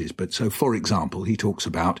parties. But so, for example, he talks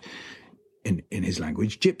about, in his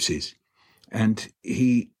language, gypsies. And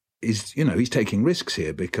he's taking risks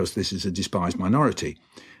here because this is a despised minority.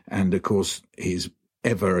 And of course, he's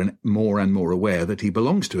ever and more aware that he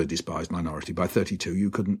belongs to a despised minority. By 32, you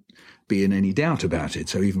couldn't be in any doubt about it.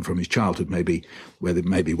 So even from his childhood, where there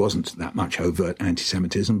maybe wasn't that much overt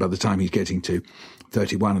anti-Semitism, by the time he's getting to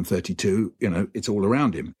 31 and 32, it's all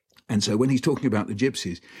around him. And so when he's talking about the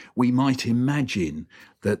gypsies, we might imagine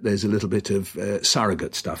that there's a little bit of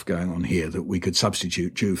surrogate stuff going on here, that we could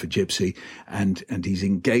substitute Jew for gypsy, and he's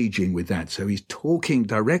engaging with that. So he's talking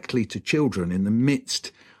directly to children in the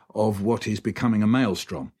midst of what is becoming a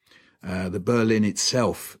maelstrom. The Berlin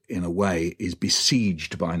itself, in a way, is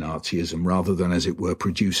besieged by Nazism rather than, as it were,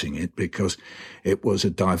 producing it, because it was a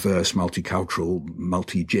diverse, multicultural,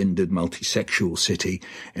 multi-gendered, multi-sexual city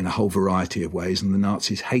in a whole variety of ways, and the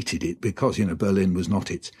Nazis hated it because, Berlin was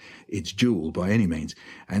not its jewel by any means.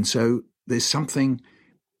 And so there's something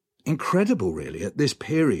incredible, really, at this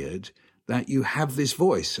period, that you have this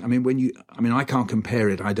voice. I can't compare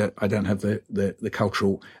it. I don't have the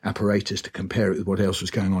cultural apparatus to compare it with what else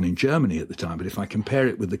was going on in Germany at the time. But if I compare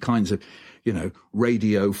it with the kinds of,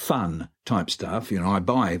 radio fun type stuff, I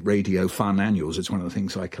buy radio fun annuals. It's one of the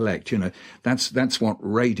things I collect. That's what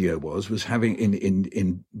radio was having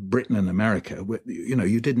in Britain and America. Where,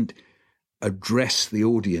 you didn't address the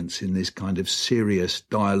audience in this kind of serious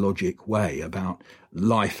dialogic way about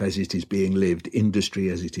life as it is being lived, industry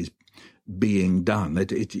as it is being done.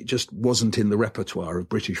 It just wasn't in the repertoire of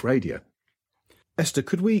British radio. Esther,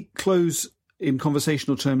 could we close in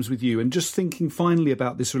conversational terms with you, and just thinking finally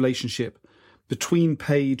about this relationship between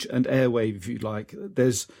page and airwave, if you like?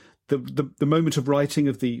 There's the moment of writing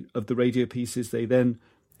of the radio pieces. They then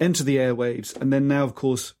enter the airwaves, and then now, of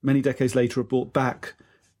course, many decades later, are brought back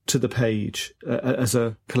to the page as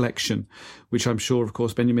a collection, which I'm sure, of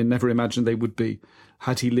course, Benjamin never imagined they would be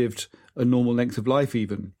had he lived a normal length of life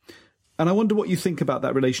even. And I wonder what you think about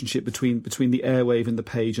that relationship between the airwave and the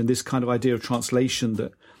page, and this kind of idea of translation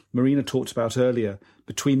that Marina talked about earlier,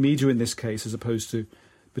 between media in this case as opposed to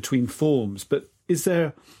between forms. But is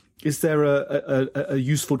there a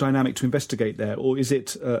useful dynamic to investigate there, or is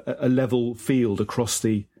it a level field across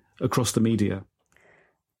the media?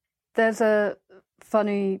 There's a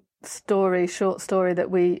funny short story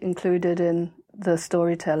that we included in The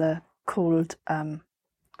Storyteller called On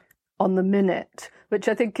the Minute, which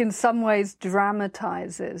I think in some ways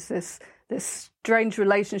dramatizes this strange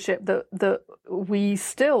relationship that we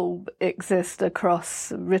still exist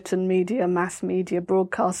across written media, mass media,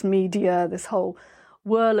 broadcast media, this whole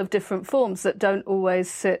whirl of different forms that don't always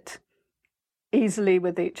sit easily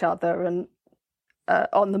with each other. And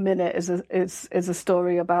On the Minute is a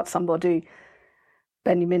story about somebody,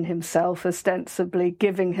 Benjamin himself, ostensibly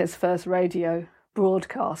giving his first radio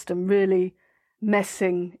broadcast and really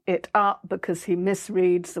messing it up because he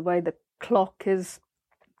misreads the way the clock is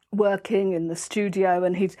working in the studio,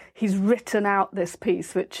 and he's written out this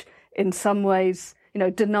piece which in some ways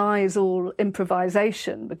denies all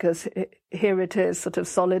improvisation, because here it is sort of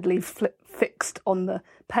solidly fixed on the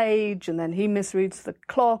page, and then he misreads the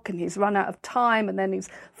clock and he's run out of time, and then he's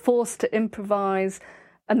forced to improvise,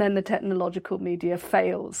 and then the technological media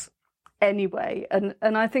fails anyway. And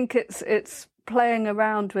I think it's playing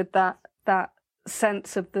around with that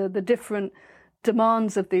sense of the different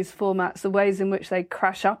demands of these formats, the ways in which they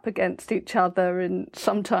crash up against each other in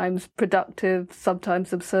sometimes productive,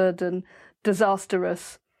 sometimes absurd and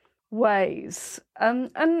disastrous ways.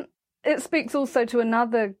 And it speaks also to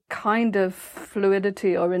another kind of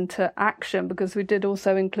fluidity or interaction, because we did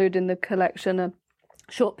also include in the collection a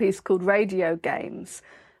short piece called Radio Games,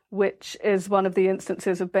 which is one of the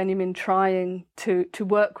instances of Benjamin trying to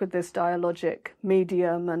work with this dialogic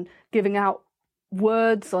medium and giving out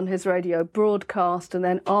words on his radio broadcast and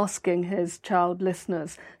then asking his child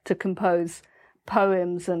listeners to compose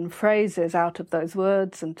poems and phrases out of those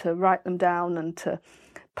words and to write them down and to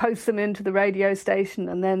post them into the radio station,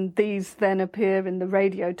 and then these then appear in the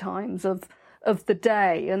radio times of the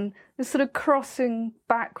day. And this sort of crossing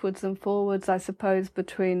backwards and forwards, I suppose,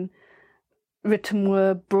 between written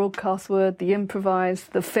word, broadcast word, the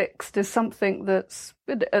improvised, the fixed, is something that's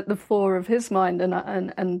at the fore of his mind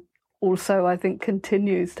and also, I think,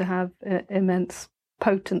 continues to have immense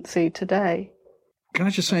potency today. Can I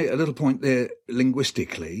just say a little point there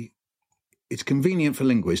linguistically? It's convenient for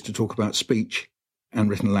linguists to talk about speech and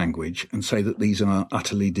written language and say that these are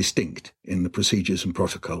utterly distinct in the procedures and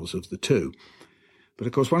protocols of the two. But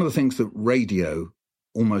of course, one of the things that radio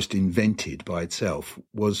almost invented by itself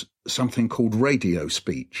was something called radio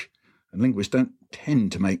speech. And linguists don't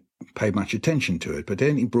tend to pay much attention to it, but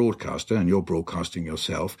any broadcaster, and you're broadcasting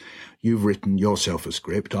yourself, you've written yourself a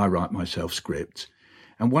script, I write myself scripts.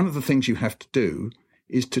 And one of the things you have to do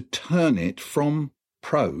is to turn it from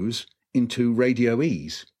prose into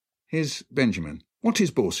radioese. Here's Benjamin. What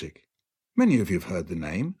is Borsig? Many of you have heard the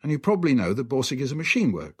name, and you probably know that Borsig is a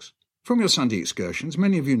machine works. From your Sunday excursions,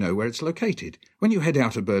 many of you know where it's located. When you head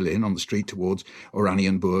out of Berlin on the street towards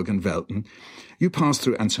Oranienburg and Velten, you pass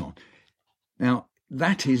through and so on. Now,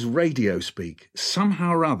 that is radio speak.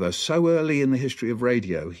 Somehow or other, so early in the history of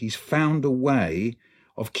radio, he's found a way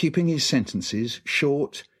of keeping his sentences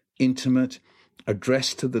short, intimate,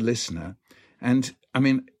 addressed to the listener. And, I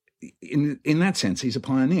mean, in that sense, he's a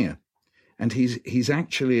pioneer. And he's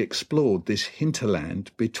actually explored this hinterland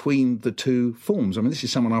between the two forms. I mean, this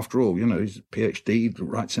is someone, after all, he's a PhD,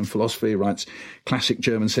 writes in philosophy, writes classic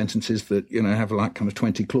German sentences that, have like kind of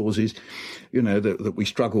 20 clauses, that we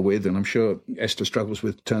struggle with. And I'm sure Esther struggles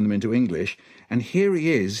with to turn them into English. And here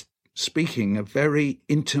he is speaking a very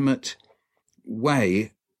intimate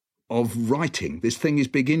way of writing. This thing is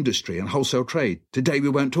big industry and wholesale trade. Today we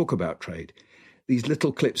won't talk about trade. These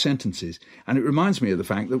little clip sentences. And it reminds me of the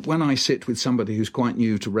fact that when I sit with somebody who's quite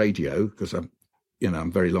new to radio, because I'm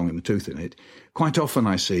very long in the tooth in it, quite often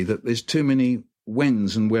I see that there's too many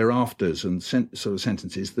whens and whereafters and sort of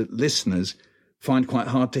sentences that listeners find quite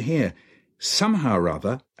hard to hear. Somehow or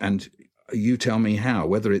other, and you tell me how,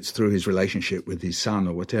 whether it's through his relationship with his son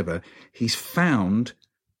or whatever, he's found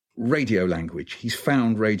radio language. He's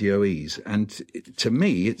found radioese. And to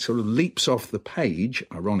me, it sort of leaps off the page,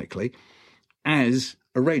 ironically, as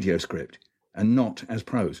a radio script and not as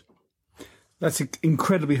prose. That's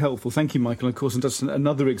incredibly helpful. Thank you, Michael. Of course, and that's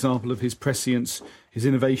another example of his prescience, his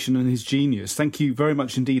innovation and his genius. Thank you very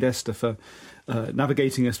much indeed, Esther, for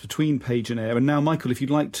navigating us between page and air. And now, Michael, if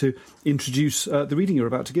you'd like to introduce the reading you're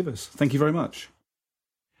about to give us. Thank you very much.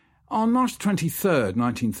 On March 23rd,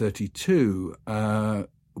 1932,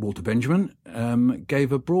 Walter Benjamin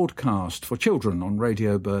gave a broadcast for children on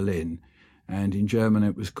Radio Berlin. And in German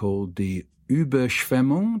it was called the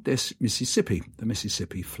Überschwemmung des Mississippi, the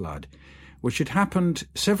Mississippi flood, which had happened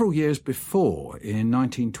several years before in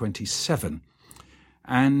 1927.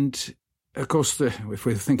 And, of course, if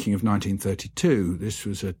we're thinking of 1932, this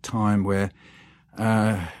was a time where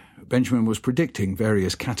Benjamin was predicting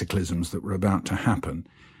various cataclysms that were about to happen.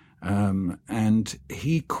 And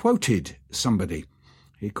he quoted somebody.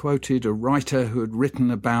 He quoted a writer who had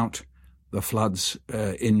written about the floods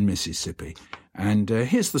in Mississippi. And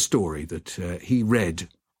here's the story that he read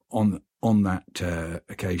on that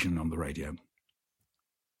occasion on the radio.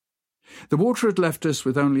 The water had left us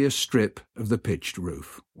with only a strip of the pitched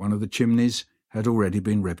roof. One of the chimneys had already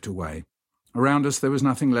been ripped away. Around us there was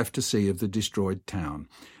nothing left to see of the destroyed town.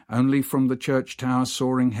 Only from the church tower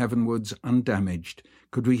soaring heavenwards undamaged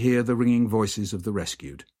could we hear the ringing voices of the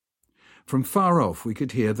rescued. From far off we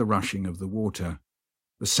could hear the rushing of the water.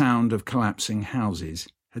 The sound of collapsing houses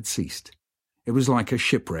had ceased. It was like a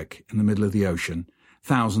shipwreck in the middle of the ocean,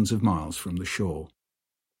 thousands of miles from the shore.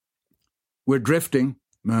 "We're drifting,"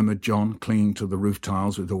 murmured John, clinging to the roof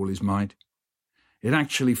tiles with all his might. It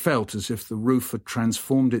actually felt as if the roof had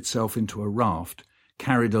transformed itself into a raft,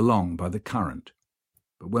 carried along by the current.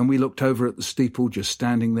 But when we looked over at the steeple just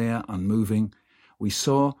standing there, unmoving, we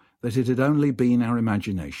saw that it had only been our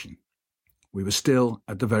imagination. We were still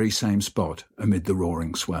at the very same spot amid the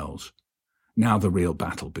roaring swells. Now the real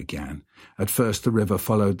battle began. At first the river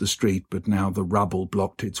followed the street, but now the rubble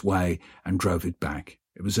blocked its way and drove it back.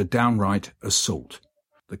 It was a downright assault.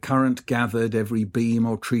 The current gathered every beam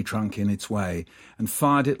or tree trunk in its way and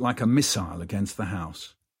fired it like a missile against the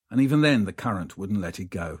house. And even then the current wouldn't let it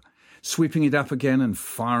go, sweeping it up again and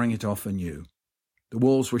firing it off anew. The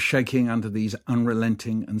walls were shaking under these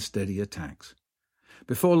unrelenting and steady attacks.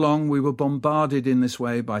 Before long we were bombarded in this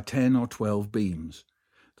way by 10 or 12 beams.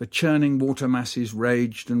 The churning water masses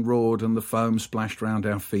raged and roared and the foam splashed round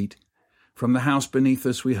our feet. From the house beneath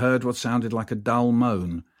us we heard what sounded like a dull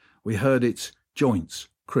moan. We heard its joints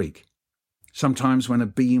creak. Sometimes when a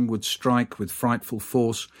beam would strike with frightful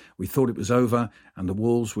force, we thought it was over and the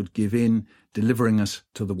walls would give in, delivering us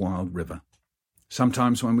to the wild river.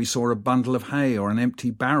 Sometimes when we saw a bundle of hay or an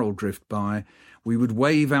empty barrel drift by, we would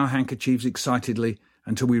wave our handkerchiefs excitedly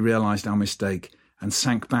until we realised our mistake and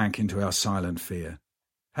sank back into our silent fear.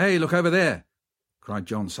 "Hey, look over there!" cried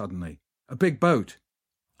John suddenly. "A big boat!"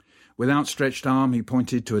 With outstretched arm he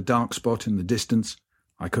pointed to a dark spot in the distance.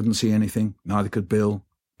 I couldn't see anything, neither could Bill,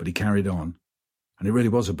 but he carried on. And it really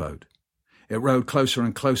was a boat. It rowed closer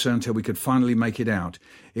and closer until we could finally make it out.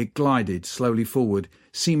 It glided slowly forward,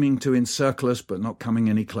 seeming to encircle us but not coming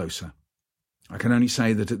any closer. I can only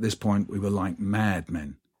say that at this point we were like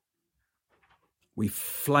madmen. We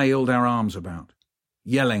flailed our arms about,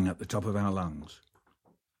 yelling at the top of our lungs.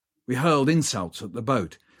 We hurled insults at the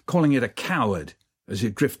boat, calling it a coward as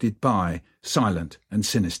it drifted by, silent and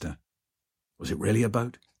sinister. Was it really a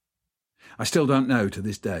boat? I still don't know to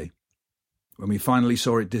this day. When we finally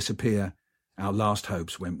saw it disappear, our last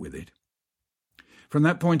hopes went with it. From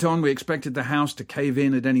that point on, we expected the house to cave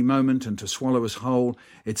in at any moment and to swallow us whole.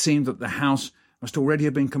 It seemed that the house must already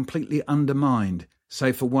have been completely undermined,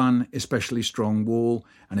 save for one especially strong wall,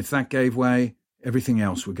 and if that gave way, everything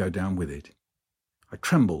else would go down with it. I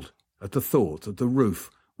trembled at the thought that the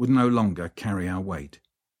roof would no longer carry our weight.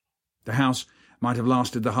 The house might have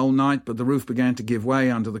lasted the whole night, but the roof began to give way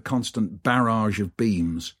under the constant barrage of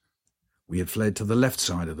beams. We had fled to the left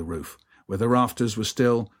side of the roof, where the rafters were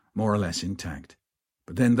still more or less intact.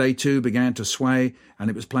 But then they too began to sway, and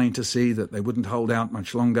it was plain to see that they wouldn't hold out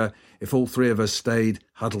much longer if all three of us stayed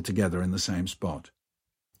huddled together in the same spot.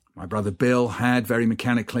 My brother Bill had, very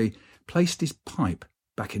mechanically, placed his pipe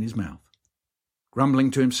back in his mouth. Grumbling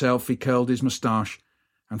to himself, he curled his moustache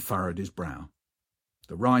and furrowed his brow.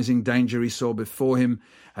 The rising danger he saw before him,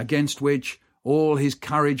 against which all his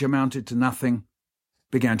courage amounted to nothing,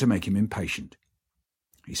 began to make him impatient.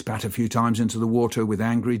 He spat a few times into the water with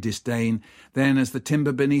angry disdain. Then, as the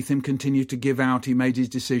timber beneath him continued to give out, he made his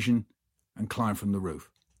decision and climbed from the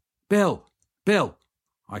roof. "Bill! Bill!"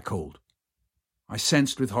 I called. I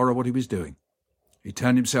sensed with horror what he was doing. He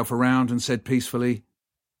turned himself around and said peacefully,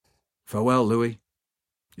 "Farewell, Louis.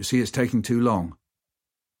 You see, it's taking too long.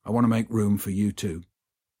 I want to make room for you too."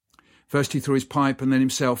 First he threw his pipe and then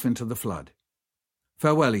himself into the flood.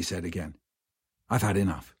 "Farewell," he said again. "I've had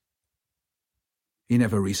enough." He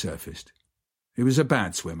never resurfaced. He was a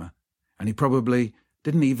bad swimmer, and he probably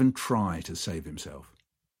didn't even try to save himself.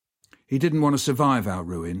 He didn't want to survive our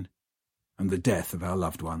ruin and the death of our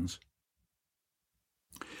loved ones.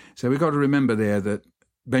 So we've got to remember there that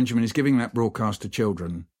Benjamin is giving that broadcast to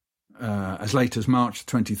children as late as March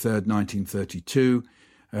 23rd, 1932.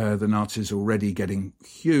 The Nazis are already getting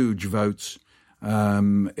huge votes.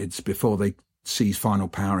 It's before they seize final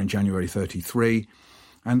power in January 1933.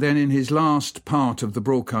 And then in his last part of the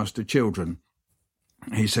broadcast to children,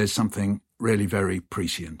 he says something really very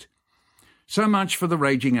prescient. "So much for the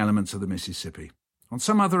raging elements of the Mississippi. On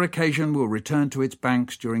some other occasion we'll return to its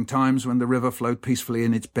banks during times when the river flowed peacefully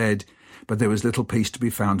in its bed, but there was little peace to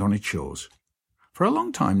be found on its shores. For a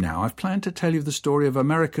long time now I've planned to tell you the story of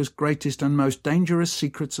America's greatest and most dangerous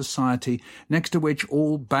secret society, next to which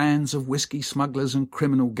all bands of whiskey smugglers and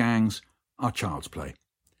criminal gangs are child's play.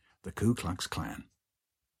 The Ku Klux Klan.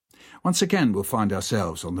 Once again we'll find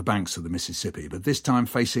ourselves on the banks of the Mississippi, but this time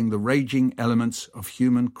facing the raging elements of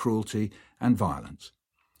human cruelty and violence.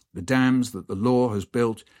 The dams that the law has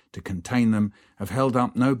built to contain them have held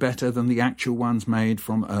up no better than the actual ones made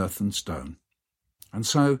from earth and stone. And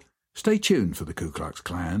so, stay tuned for the Ku Klux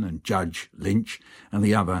Klan and Judge Lynch and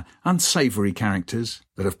the other unsavoury characters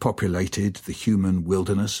that have populated the human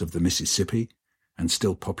wilderness of the Mississippi and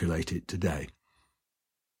still populate it today."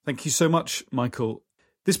 Thank you so much, Michael.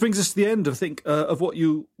 This brings us to the end, I think, of what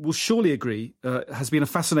you will surely agree has been a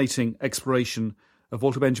fascinating exploration of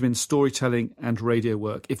Walter Benjamin's storytelling and radio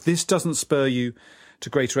work. If this doesn't spur you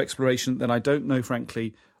to greater exploration, then I don't know,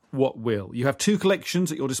 frankly, what will. You have two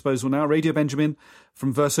collections at your disposal now, Radio Benjamin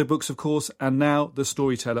from Verso Books, of course, and now The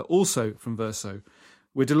Storyteller, also from Verso.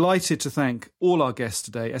 We're delighted to thank all our guests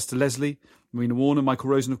today, Esther Leslie, Marina Warner,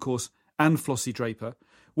 Michael Rosen, of course, and Flossie Draper.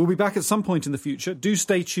 We'll be back at some point in the future. Do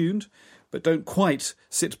stay tuned. but don't quite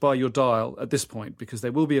sit by your dial at this point, because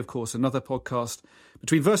there will be, of course, another podcast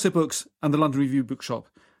between Verso Books and the London Review Bookshop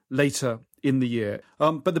later in the year.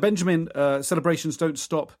 But the Benjamin celebrations don't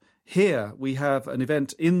stop here. We have an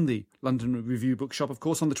event in the London Review Bookshop, of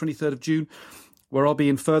course, on the 23rd of June, where I'll be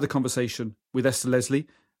in further conversation with Esther Leslie.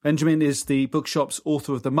 Benjamin is the bookshop's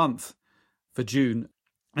Author of the Month for June.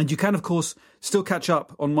 And you can, of course, still catch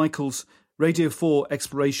up on Michael's Radio 4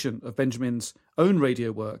 exploration of Benjamin's own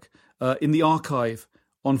radio work in the archive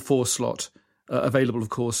on 4Slot, available, of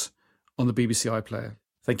course, on the BBC iPlayer.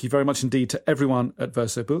 Thank you very much indeed to everyone at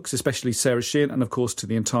Verso Books, especially Sarah Sheehan, and, of course, to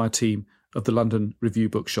the entire team of the London Review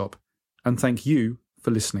Bookshop. And thank you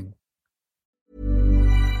for listening.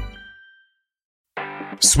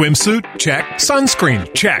 Swimsuit? Check.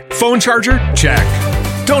 Sunscreen? Check. Phone charger? Check.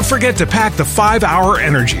 Don't forget to pack the 5-Hour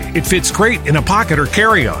Energy. It fits great in a pocket or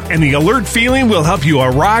carry-on, and the alert feeling will help you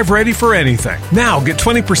arrive ready for anything. Now get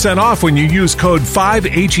 20% off when you use code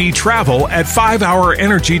 5HETRAVEL at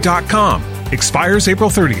 5hourenergy.com. Expires April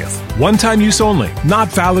 30th. One-time use only. Not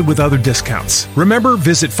valid with other discounts. Remember,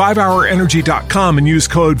 visit 5hourenergy.com and use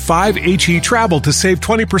code 5HETRAVEL to save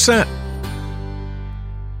 20%.